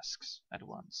 16 tasks at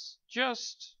once,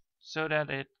 just so that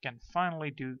it can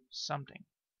finally do something.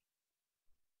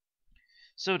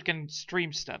 So it can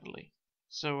stream steadily.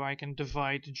 So I can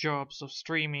divide the jobs of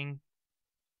streaming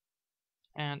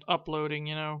and uploading,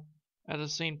 at the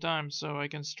same time. So I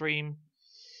can stream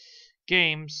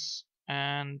games,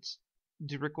 and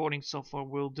the recording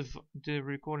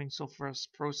software's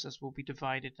process will be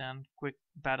divided and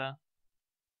better,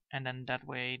 and then that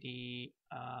way the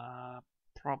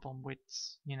problem with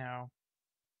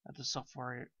that the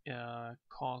software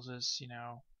causes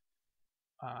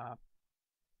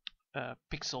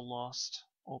pixel loss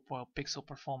or pixel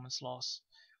performance loss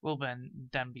will then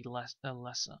be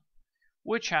lesser.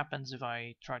 Which happens if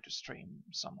I try to stream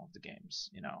some of the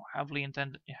games, heavily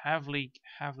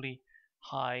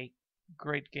high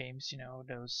great games,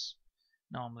 those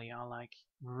normally are like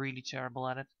really terrible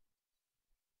at it.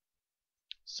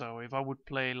 So if I would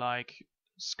play like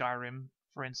Skyrim,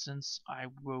 for instance, I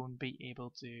won't be able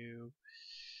to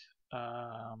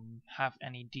have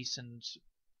any decent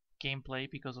gameplay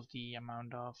because of the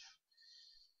amount of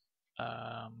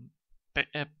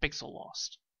pixel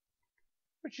lost,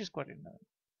 which is quite annoying.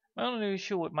 My only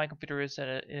issue with my computer is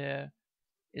that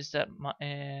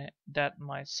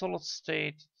my solid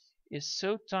state is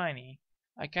so tiny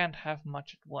I can't have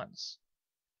much at once,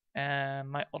 and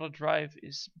my auto drive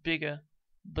is bigger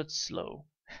but slow.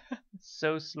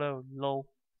 So slow, lol.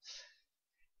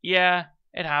 Yeah,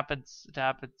 it happens. It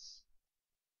happens.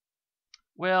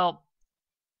 Well,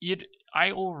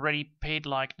 I already paid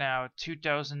like now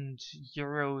 2,000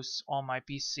 euros on my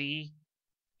PC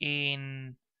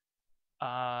in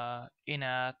a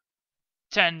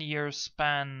 10-year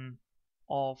span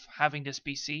of having this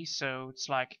PC. So it's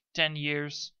like 10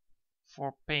 years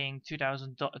for paying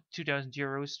 2,000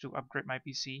 euros to upgrade my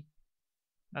PC.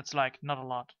 That's like not a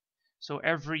lot. So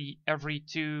every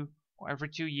 2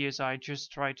 years I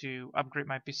just try to upgrade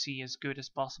my PC as good as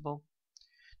possible.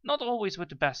 Not always with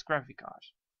the best graphic card.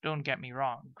 Don't get me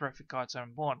wrong, graphic cards are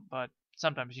important, but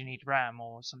sometimes you need RAM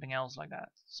or something else like that,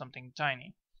 something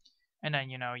tiny. And then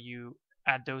you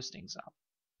add those things up.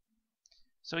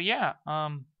 So yeah,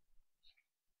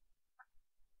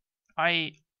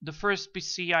 the first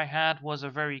PC I had was a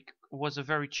very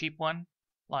cheap one.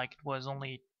 Like it was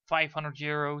only 500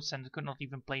 euros and it could not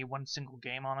even play one single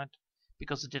game on it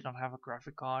because it did not have a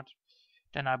graphic card.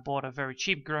 Then I bought a very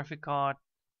cheap graphic card.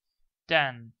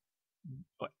 Then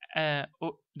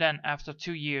after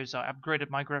 2 years I upgraded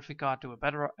my graphic card to a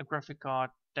better graphic card.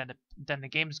 Then the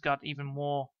games got even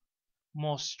more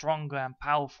stronger and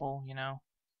powerful,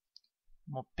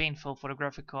 more painful for the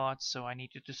graphic card, so I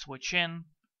needed to switch in.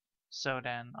 So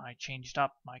then I changed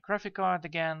up my graphic card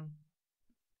again,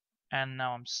 and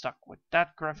now I'm stuck with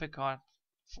that graphic card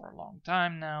for a long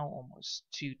time now, almost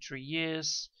 2-3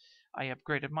 years. I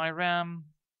upgraded my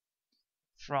RAM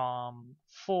from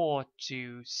 4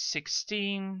 to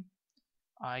 16.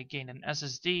 I gained an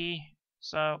SSD,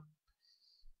 so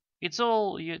it's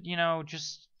all,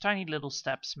 just tiny little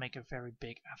steps make a very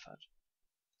big effort.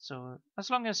 So as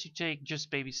long as you take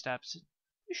just baby steps,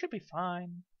 you should be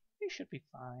fine. You should be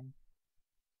fine.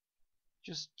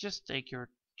 Just take your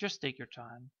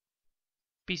time.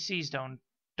 PCs don't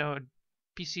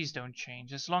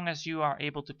change. As long as you are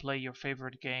able to play your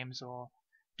favorite games or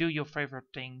do your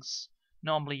favorite things,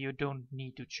 normally you don't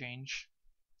need to change.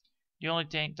 The only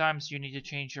times you need to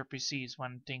change your PC is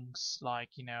when things like,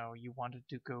 you wanted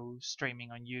to go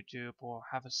streaming on YouTube or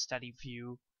have a steady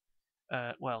view,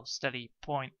 steady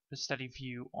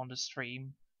view on the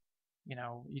stream.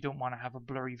 You don't want to have a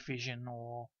blurry vision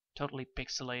or totally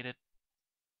pixelated.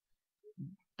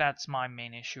 That's my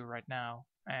main issue right now.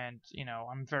 And,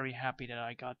 I'm very happy that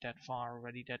I got that far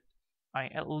already, that I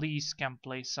at least can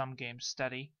play some games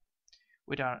steady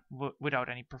without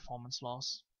any performance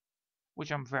loss,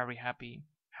 which I'm very happy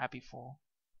for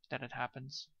that it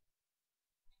happens.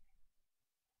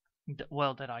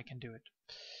 Well, that I can do it.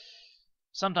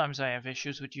 Sometimes I have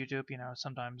issues with YouTube, you know,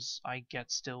 sometimes I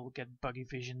still get buggy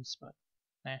visions, but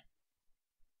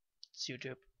it's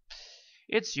YouTube.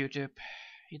 It's YouTube.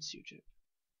 It's YouTube.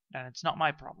 And it's not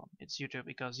my problem. It's YouTube,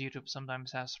 because YouTube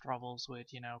sometimes has troubles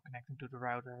with, you know, connecting to the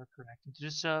router, connecting to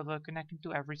the server, connecting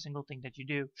to every single thing that you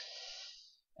do.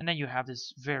 And then you have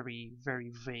this very, very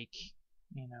vague,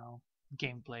 you know,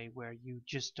 gameplay where you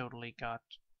just totally got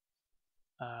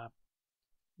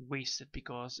wasted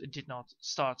because it did not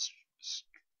start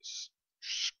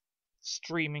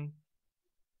streaming.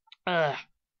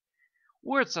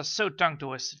 Words are so tongue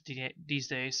twisted these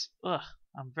days.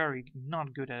 I'm very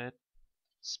not good at it.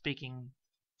 Speaking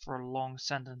for long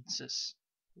sentences.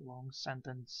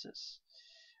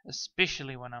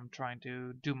 Especially when I'm trying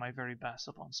to do my very best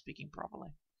upon speaking properly.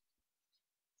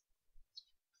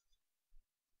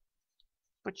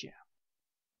 But yeah.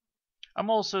 I'm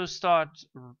also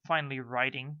finally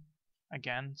writing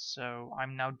again, so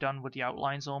I'm now done with the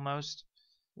outlines almost.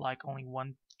 Like only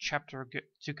one chapter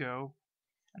to go.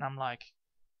 And I'm like,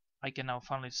 I can now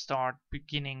finally start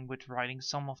beginning with writing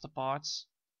some of the parts.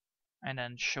 And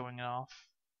then showing it off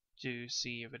to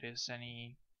see if it is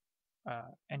any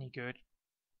good,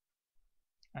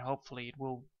 and hopefully I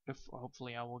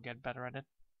will get better at it,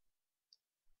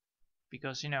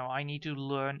 because you know I need to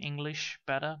learn English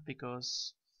better,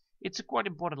 because it's a quite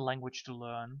important language to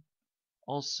learn.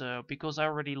 Also, because I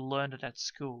already learned it at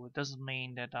school, it doesn't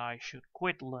mean that I should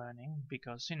quit learning,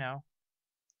 because you know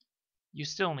you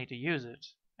still need to use it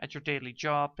at your daily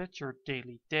job, at your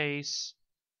daily days.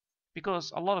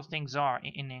 Because a lot of things are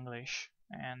in English,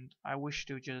 and I wish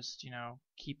to just, you know,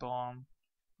 keep on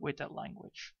with that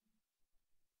language.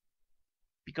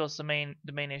 Because the main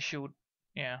issue,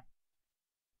 yeah.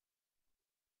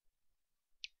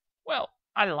 Well,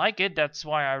 I like it. That's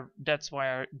why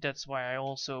I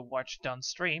also watch Done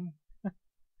stream.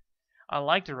 I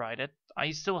like to write it.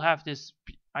 I still have this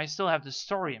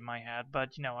story in my head,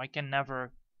 but you know, I can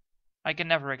never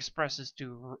express it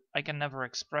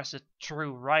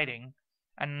through writing,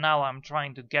 and now I'm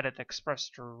trying to get it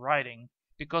expressed through writing,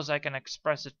 because I can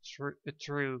express it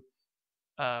through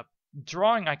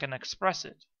drawing. I can express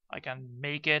it. I can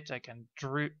make it. I can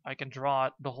draw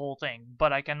the whole thing,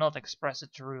 but I cannot express it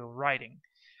through writing.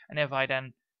 And if I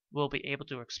then will be able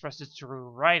to express it through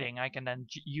writing, I can then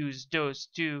use those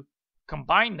two,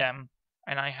 combine them,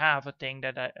 and I have a thing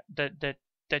that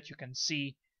you can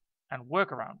see and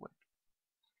work around with.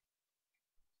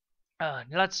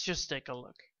 Let's just take a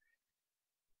look,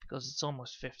 because it's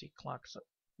almost 50 o'clock, so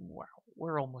wow,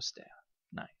 we're almost there.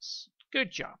 Nice. Good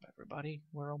job, everybody.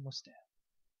 We're almost there.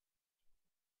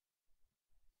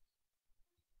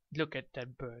 Look at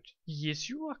that bird. Yes,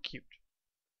 you are cute.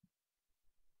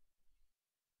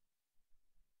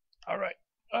 Alright.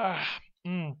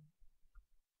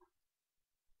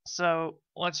 So,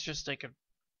 let's just take a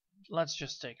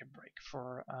break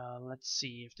for, let's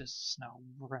see if this is now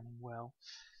running well.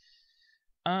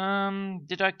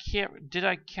 Did I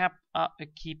kept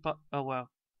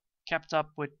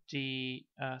up with the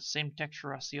same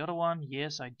texture as the other one?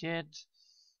 Yes, I did.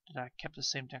 Did I kept the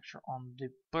same texture on the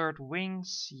bird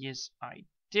wings? Yes, I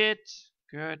did.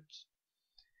 Good.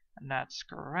 And that's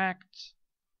correct.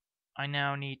 I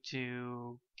now need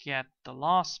to get the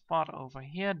last part over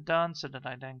here done, so that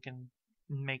I then can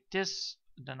make this.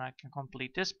 Then I can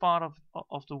complete this part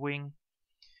of the wing,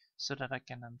 so that I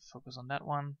can then focus on that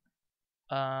one.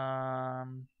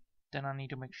 Then I need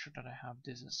to make sure that I have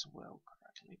this as well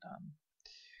correctly done.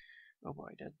 Oh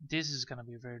boy, this is gonna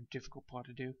be a very difficult part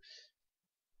to do.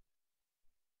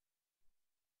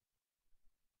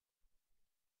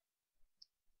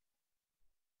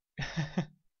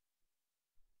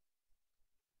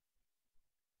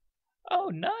 Oh,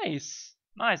 nice!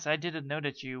 Nice, I didn't know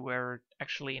that you were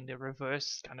actually in the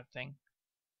reverse kind of thing.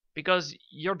 Because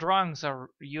your drawings are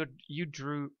your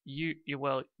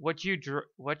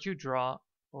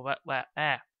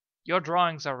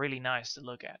drawings are really nice to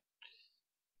look at.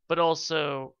 But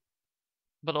also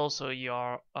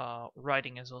your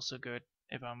writing is also good,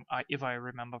 if I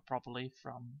remember properly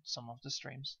from some of the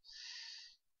streams.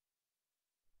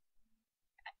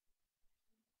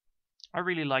 I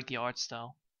really like the art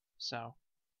style, so.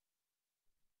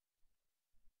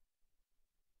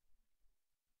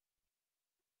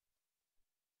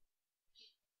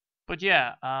 But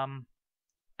yeah,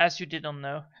 as you didn't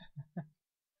know.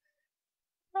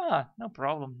 No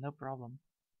problem, no problem.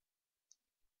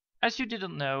 As you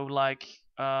didn't know, like,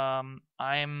 I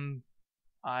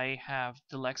have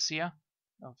dyslexia,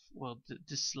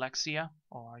 dyslexia,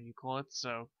 or how you call it.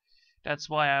 So that's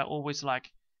why I always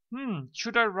like,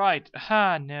 should I write?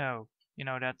 No. You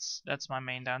know, that's my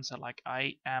main answer. Like,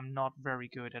 I am not very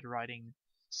good at writing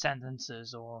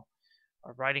sentences or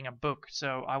writing a book.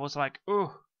 So I was like,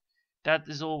 oh, that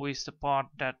is always the part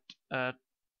that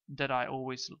that I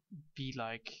always be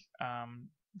like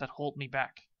that hold me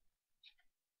back.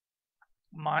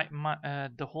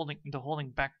 The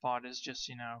holding back part is just,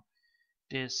 you know,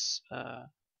 this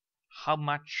how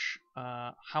much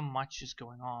is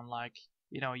going on. Like,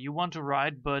 you know, you want to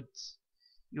write, but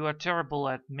you are terrible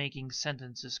at making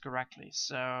sentences correctly.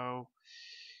 So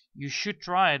you should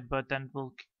try it, but then it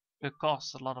will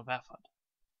cost a lot of effort.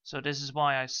 So this is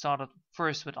why I started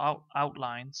first with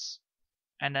outlines,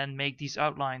 and then make these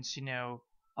outlines, you know,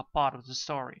 a part of the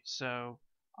story. So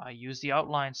I use the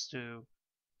outlines to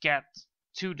get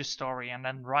to the story and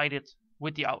then write it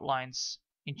with the outlines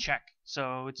in check.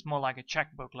 So it's more like a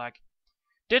checkbook, like,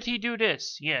 did he do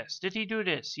this? Yes. Did he do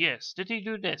this? Yes. Did he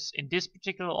do this in this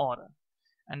particular order?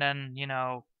 And then, you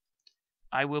know,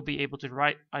 I will be able to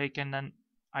write. I can then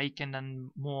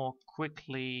more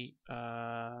quickly,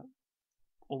 or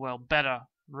well, better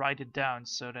write it down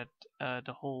so that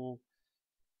the whole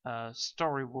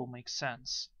story will make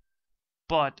sense.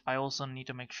 But I also need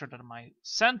to make sure that my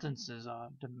sentences are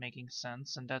making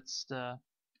sense, and that's the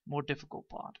more difficult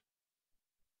part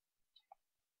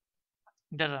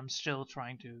that I'm still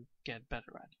trying to get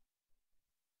better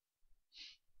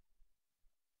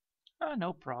at.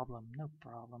 No problem, no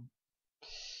problem.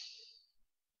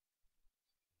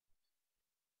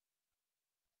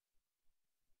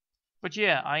 But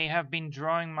yeah, I have been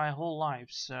drawing my whole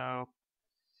life, so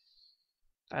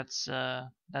that's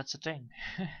a thing.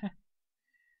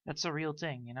 That's a real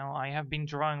thing, you know. I have been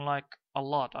drawing like a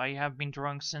lot. I have been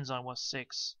drawing since I was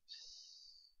 6,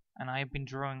 and I have been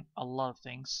drawing a lot of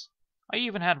things. I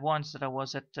even had once that I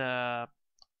was at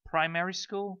primary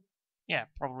school. Yeah,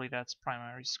 probably that's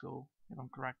primary school, if I'm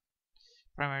correct.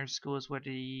 Primary school is where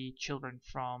the children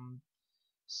from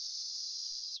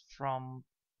 5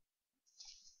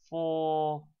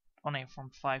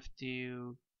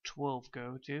 to 12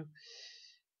 go to.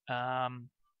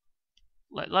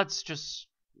 Let's just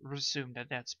assume that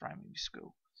that's primary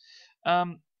school.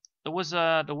 There was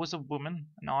a woman,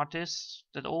 an artist,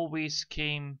 that always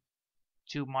came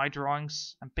to my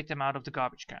drawings and picked them out of the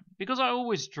garbage can, because I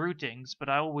always drew things, but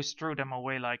I always threw them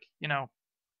away. Like, you know,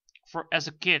 as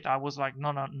a kid, I was like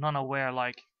none aware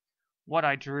like what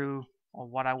I drew or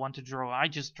what I want to draw. I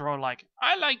just draw like,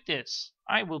 I like this,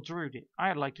 I will draw it.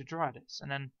 I like to draw this,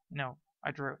 and then, you know,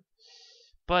 I drew it.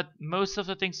 But most of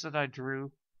the things that I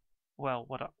drew, well,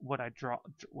 what I draw,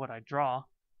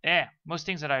 most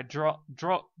things that I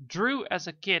drew as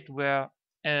a kid were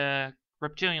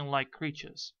reptilian-like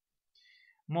creatures,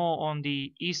 more on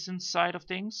the eastern side of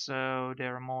things. So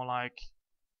they're more like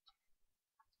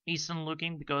Eastern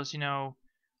looking, because, you know,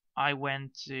 I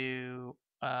went to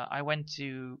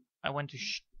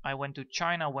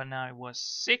China when I was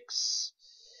 6.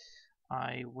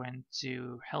 I went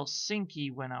to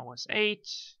Helsinki when I was 8,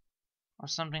 or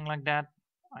something like that.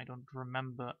 I don't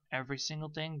remember every single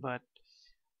thing, but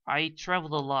I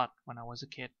traveled a lot when I was a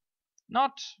kid.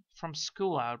 Not from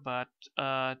school out, but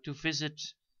to visit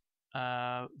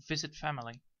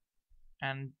family.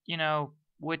 And, you know,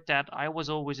 with that, I was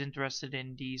always interested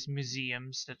in these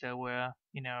museums that there were,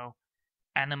 you know,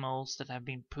 animals that have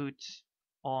been put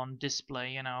on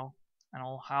display, you know, and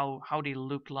all how they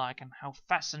look like and how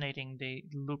fascinating they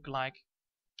look like.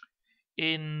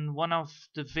 In one of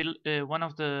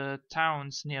the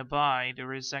towns nearby,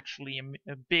 there is actually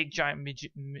a big giant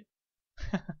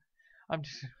I'm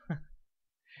just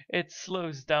it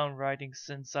slows down writing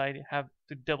since I have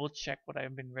to double check what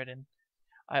I've been written.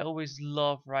 I always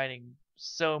love writing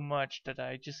so much that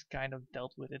I just kind of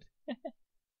dealt with it.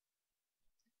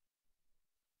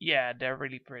 Yeah, they're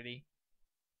really pretty.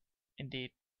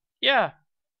 Indeed. Yeah,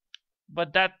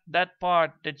 but that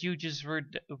part that you just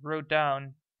wrote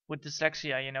down with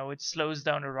dyslexia, you know, it slows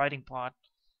down the writing part.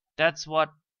 That's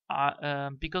what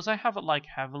because I have it like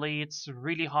heavily, it's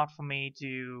really hard for me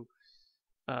to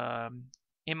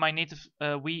in my native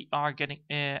we are getting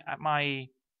at my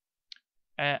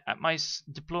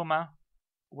diploma.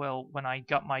 Well, when I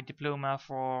got my diploma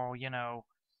for, you know,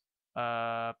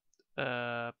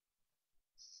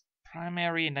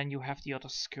 primary, and then you have the other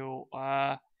school,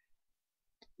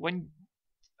 when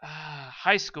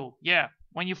high school, yeah,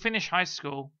 when you finish high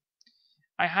school,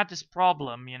 I had this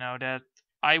problem, you know, that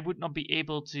I would not be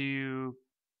able to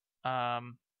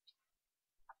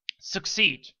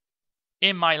succeed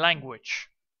in my language.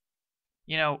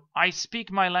 You know, I speak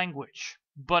my language,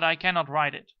 but I cannot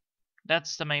write it.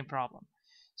 That's the main problem.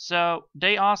 So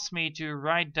they asked me to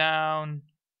write down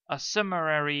a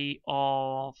summary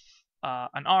of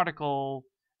an article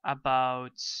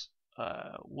about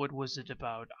what was it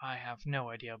about? I have no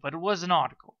idea, but it was an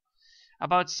article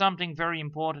about something very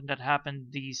important that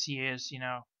happened these years,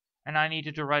 and I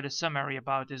needed to write a summary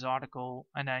about this article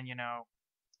and then,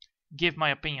 give my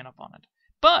opinion upon it.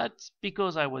 But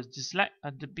because I was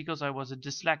because I was a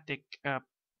dyslexic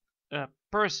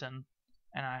person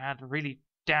and I had really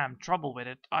damn trouble with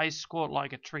it, I scored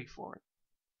like a 3 for it.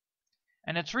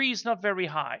 And a 3 is not very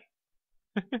high.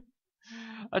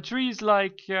 A 3 is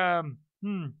like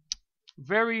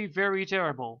very, very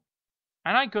terrible.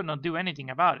 And I could not do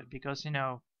anything about it because,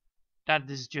 that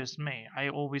is just me. I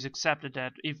always accepted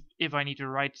that if I need to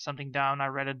write something down, I'd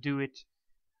rather do it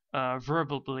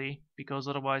verbally, because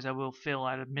otherwise I will fail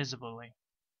at it miserably.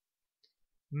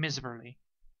 Miserably.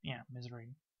 Yeah,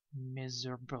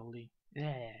 miserably.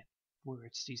 Yeah,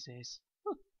 words these days.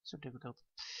 So difficult.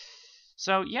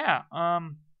 So yeah,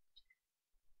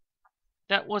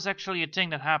 that was actually a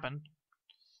thing that happened.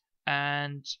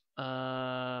 And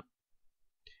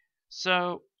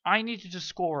so I needed to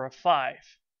score a 5.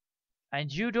 And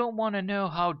you don't want to know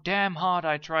how damn hard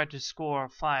I tried to score a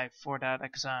 5 for that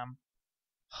exam.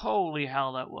 Holy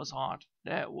hell, that was hard.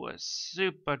 That was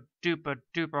super duper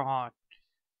duper hard.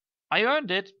 I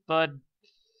earned it, but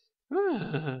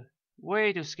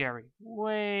way too scary.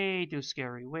 Way too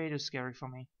scary. Way too scary for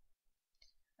me.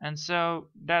 And so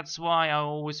that's why I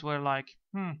always were like,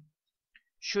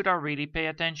 should I really pay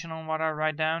attention on what I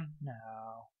write down?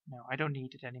 No, I don't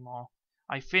need it anymore.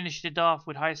 I finished it off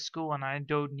with high school and I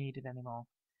don't need it anymore.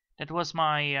 That was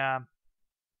my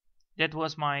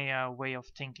way of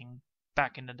thinking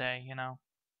back in the day,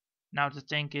 Now to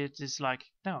think it is like,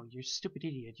 no, you stupid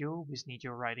idiot, you always need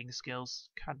your writing skills.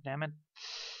 God damn it.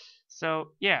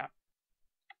 So yeah.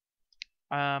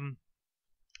 I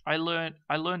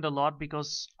learned a lot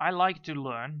because I like to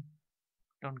learn.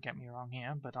 Don't get me wrong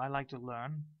here, but I like to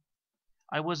learn.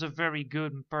 I was a very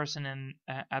good person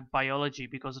at biology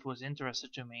because it was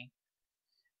interested to me,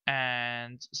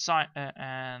 and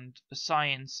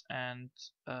science and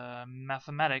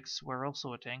mathematics were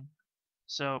also a thing.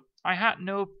 So I had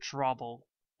no trouble.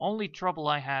 Only trouble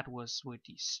I had was with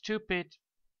the stupid,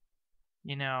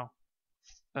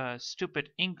 stupid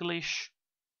English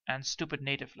and stupid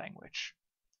native language.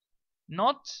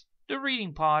 Not the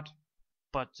reading part,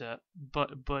 but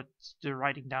the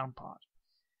writing down part.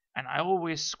 And I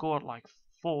always scored like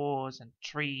 4s and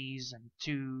 3s and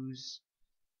 2s.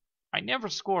 I never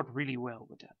scored really well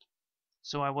with that.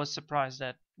 So I was surprised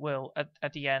that, well,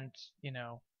 at the end,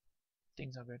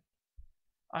 things are good.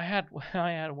 I had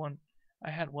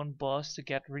one boss to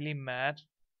get really mad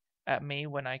at me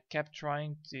when I kept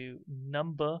trying to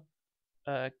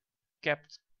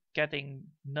kept getting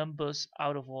numbers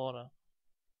out of order.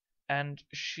 And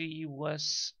she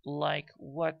was like,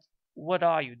 what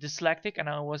are you, dyslexic? And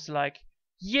I was like,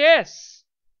 yes!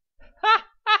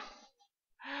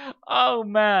 Oh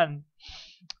man.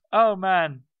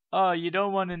 Oh, you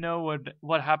don't want to know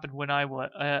what happened when I was.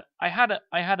 I had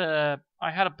a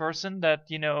person that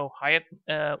hired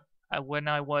when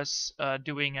I was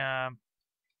doing a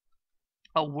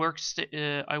work.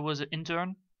 I was an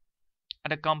intern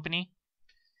at a company,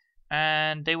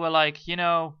 and they were like,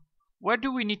 where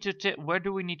do we need to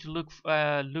look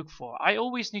for? I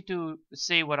always need to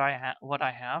say what I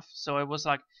have. So I was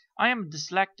like, I am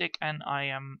dyslexic and I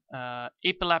am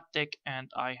epileptic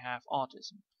and I have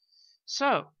autism.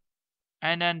 So,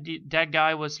 and then that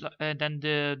guy was, then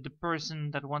the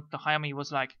person that wanted to hire me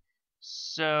was like,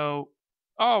 so,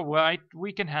 all right,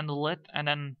 we can handle it. And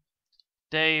then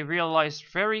they realized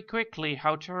very quickly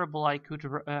how terrible I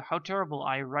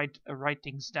write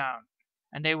things down,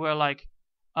 and they were like,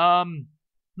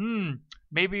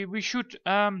 maybe we should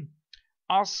ask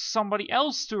somebody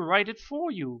else to write it for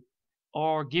you,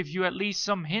 or give you at least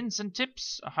some hints and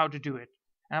tips how to do it.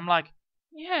 And I'm like,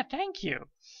 yeah, thank you.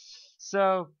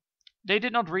 So they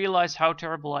did not realize how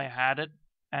terrible I had it,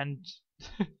 and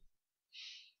it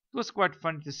was quite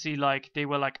funny to see, like, they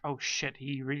were like, oh shit,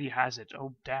 he really has it.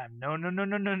 Oh damn,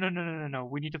 no,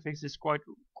 we need to fix this quite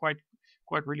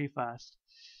really fast.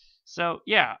 So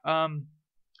yeah,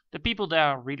 the people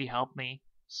there really helped me,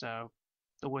 so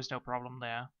there was no problem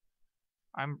there.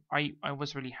 I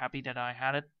was really happy that I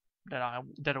had it, that I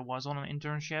was on an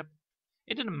internship.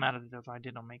 It didn't matter if I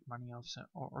did not make money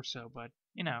or so, but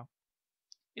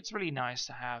it's really nice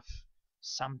to have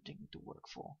something to work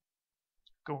for.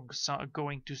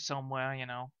 Going to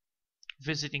somewhere,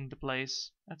 visiting the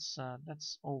place. That's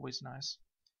always nice.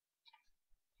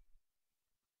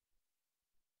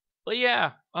 But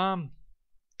yeah,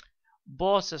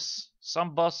 bosses.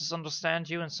 Some bosses understand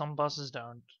you and some bosses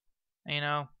don't.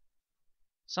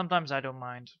 Sometimes I don't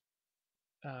mind.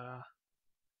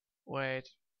 Wait.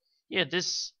 Yeah,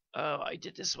 this. Oh, I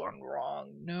did this one wrong.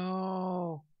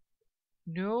 No.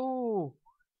 No.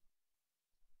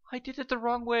 I did it the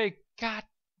wrong way. God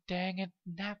dang it.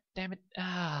 Damn it.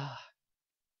 Ah.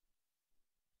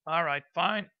 Alright,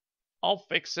 fine. I'll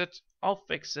fix it. I'll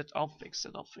fix it. I'll fix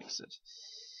it. I'll fix it.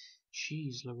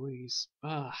 Jeez Louise.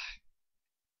 Ugh.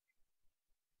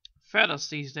 Feathers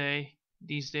these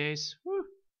days. Whew.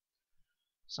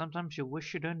 Sometimes you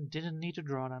wish you didn't need to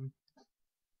draw them.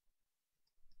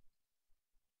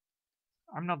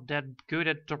 I'm not that good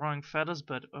at drawing feathers,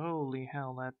 but holy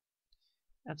hell,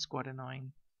 that's quite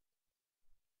annoying.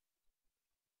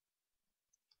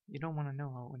 You don't want to know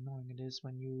how annoying it is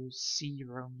when you see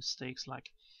your own mistakes, like,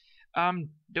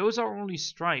 those are only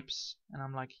stripes. And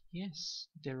I'm like, yes,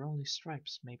 they're only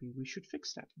stripes. Maybe we should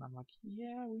fix that. And I'm like,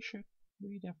 yeah, we should.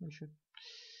 We definitely should.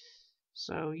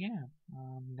 So yeah,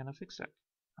 I'm gonna fix that.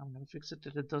 I'm gonna fix it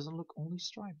that it doesn't look only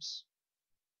stripes.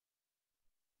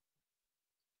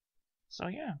 So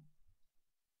yeah.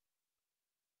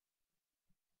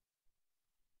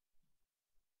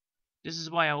 This is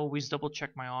why I always double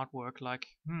check my artwork, like,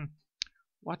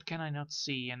 what can I not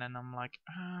see? And then I'm like,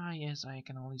 yes, I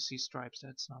can only see stripes.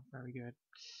 That's not very good.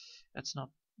 That's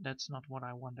not what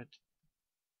I wanted.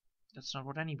 That's not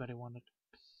what anybody wanted.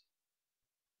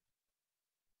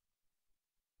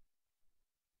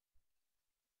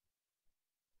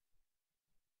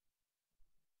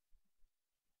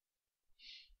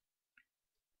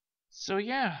 So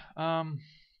yeah,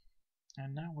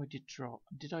 and now I did draw.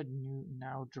 Did I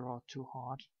now draw too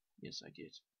hard? Yes, I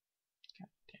did. God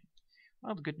damn.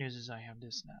 Well, the good news is I have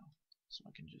this now, so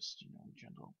I can just,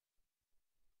 gentle.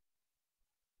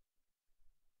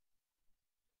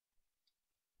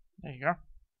 There you go.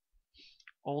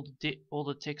 All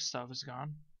the tick stuff is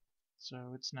gone,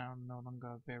 so it's now no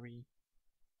longer very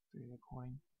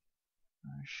recording.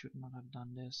 I should not have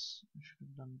done this. I should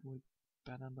have done it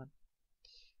better, but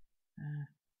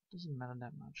doesn't matter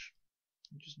that much.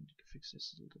 I just need to fix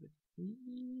this a little bit.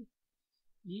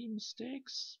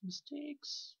 Mistakes.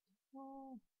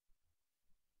 Oh.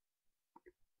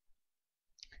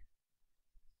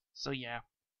 So yeah.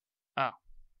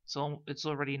 So it's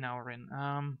already an hour in.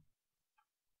 I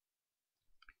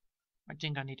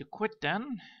think I need to quit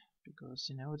then, because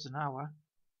it's an hour,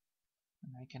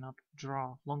 and I cannot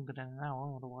draw longer than an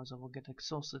hour, otherwise I will get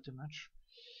exhausted too much.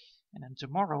 And then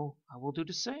tomorrow I will do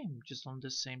the same, just on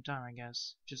this same time, I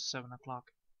guess, just 7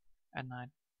 o'clock at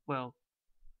night. Well,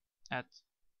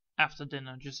 after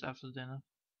dinner, just after dinner,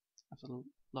 after the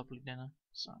lovely dinner.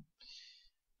 So,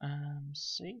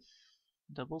 save,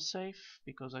 double save,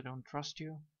 because I don't trust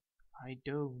you. I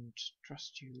don't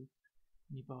trust you,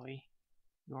 me boy.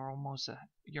 You're almost,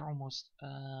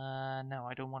 no,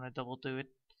 I don't want to double do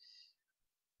it.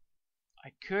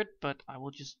 I could, but I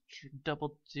will just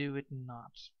double do it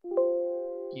not.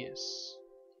 Yes,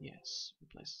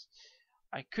 replace.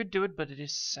 I could do it, but it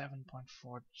is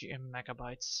 7.4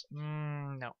 megabytes.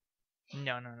 No.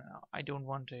 I don't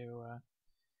want to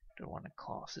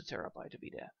cause a terabyte to be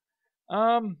there.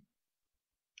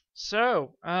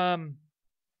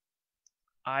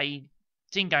 I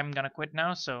think I'm gonna quit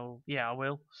now, so yeah, I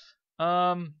will.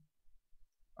 I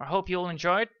hope you all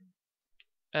enjoyed.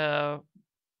 I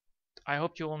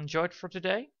hope you all enjoyed for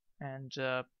today. And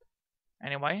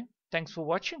anyway, thanks for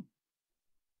watching.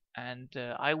 And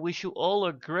I wish you all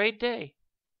a great day,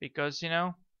 because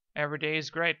every day is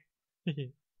great.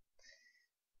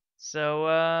 So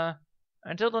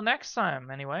until the next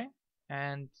time, anyway,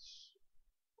 and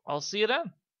I'll see you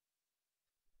then.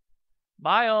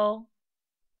 Bye all.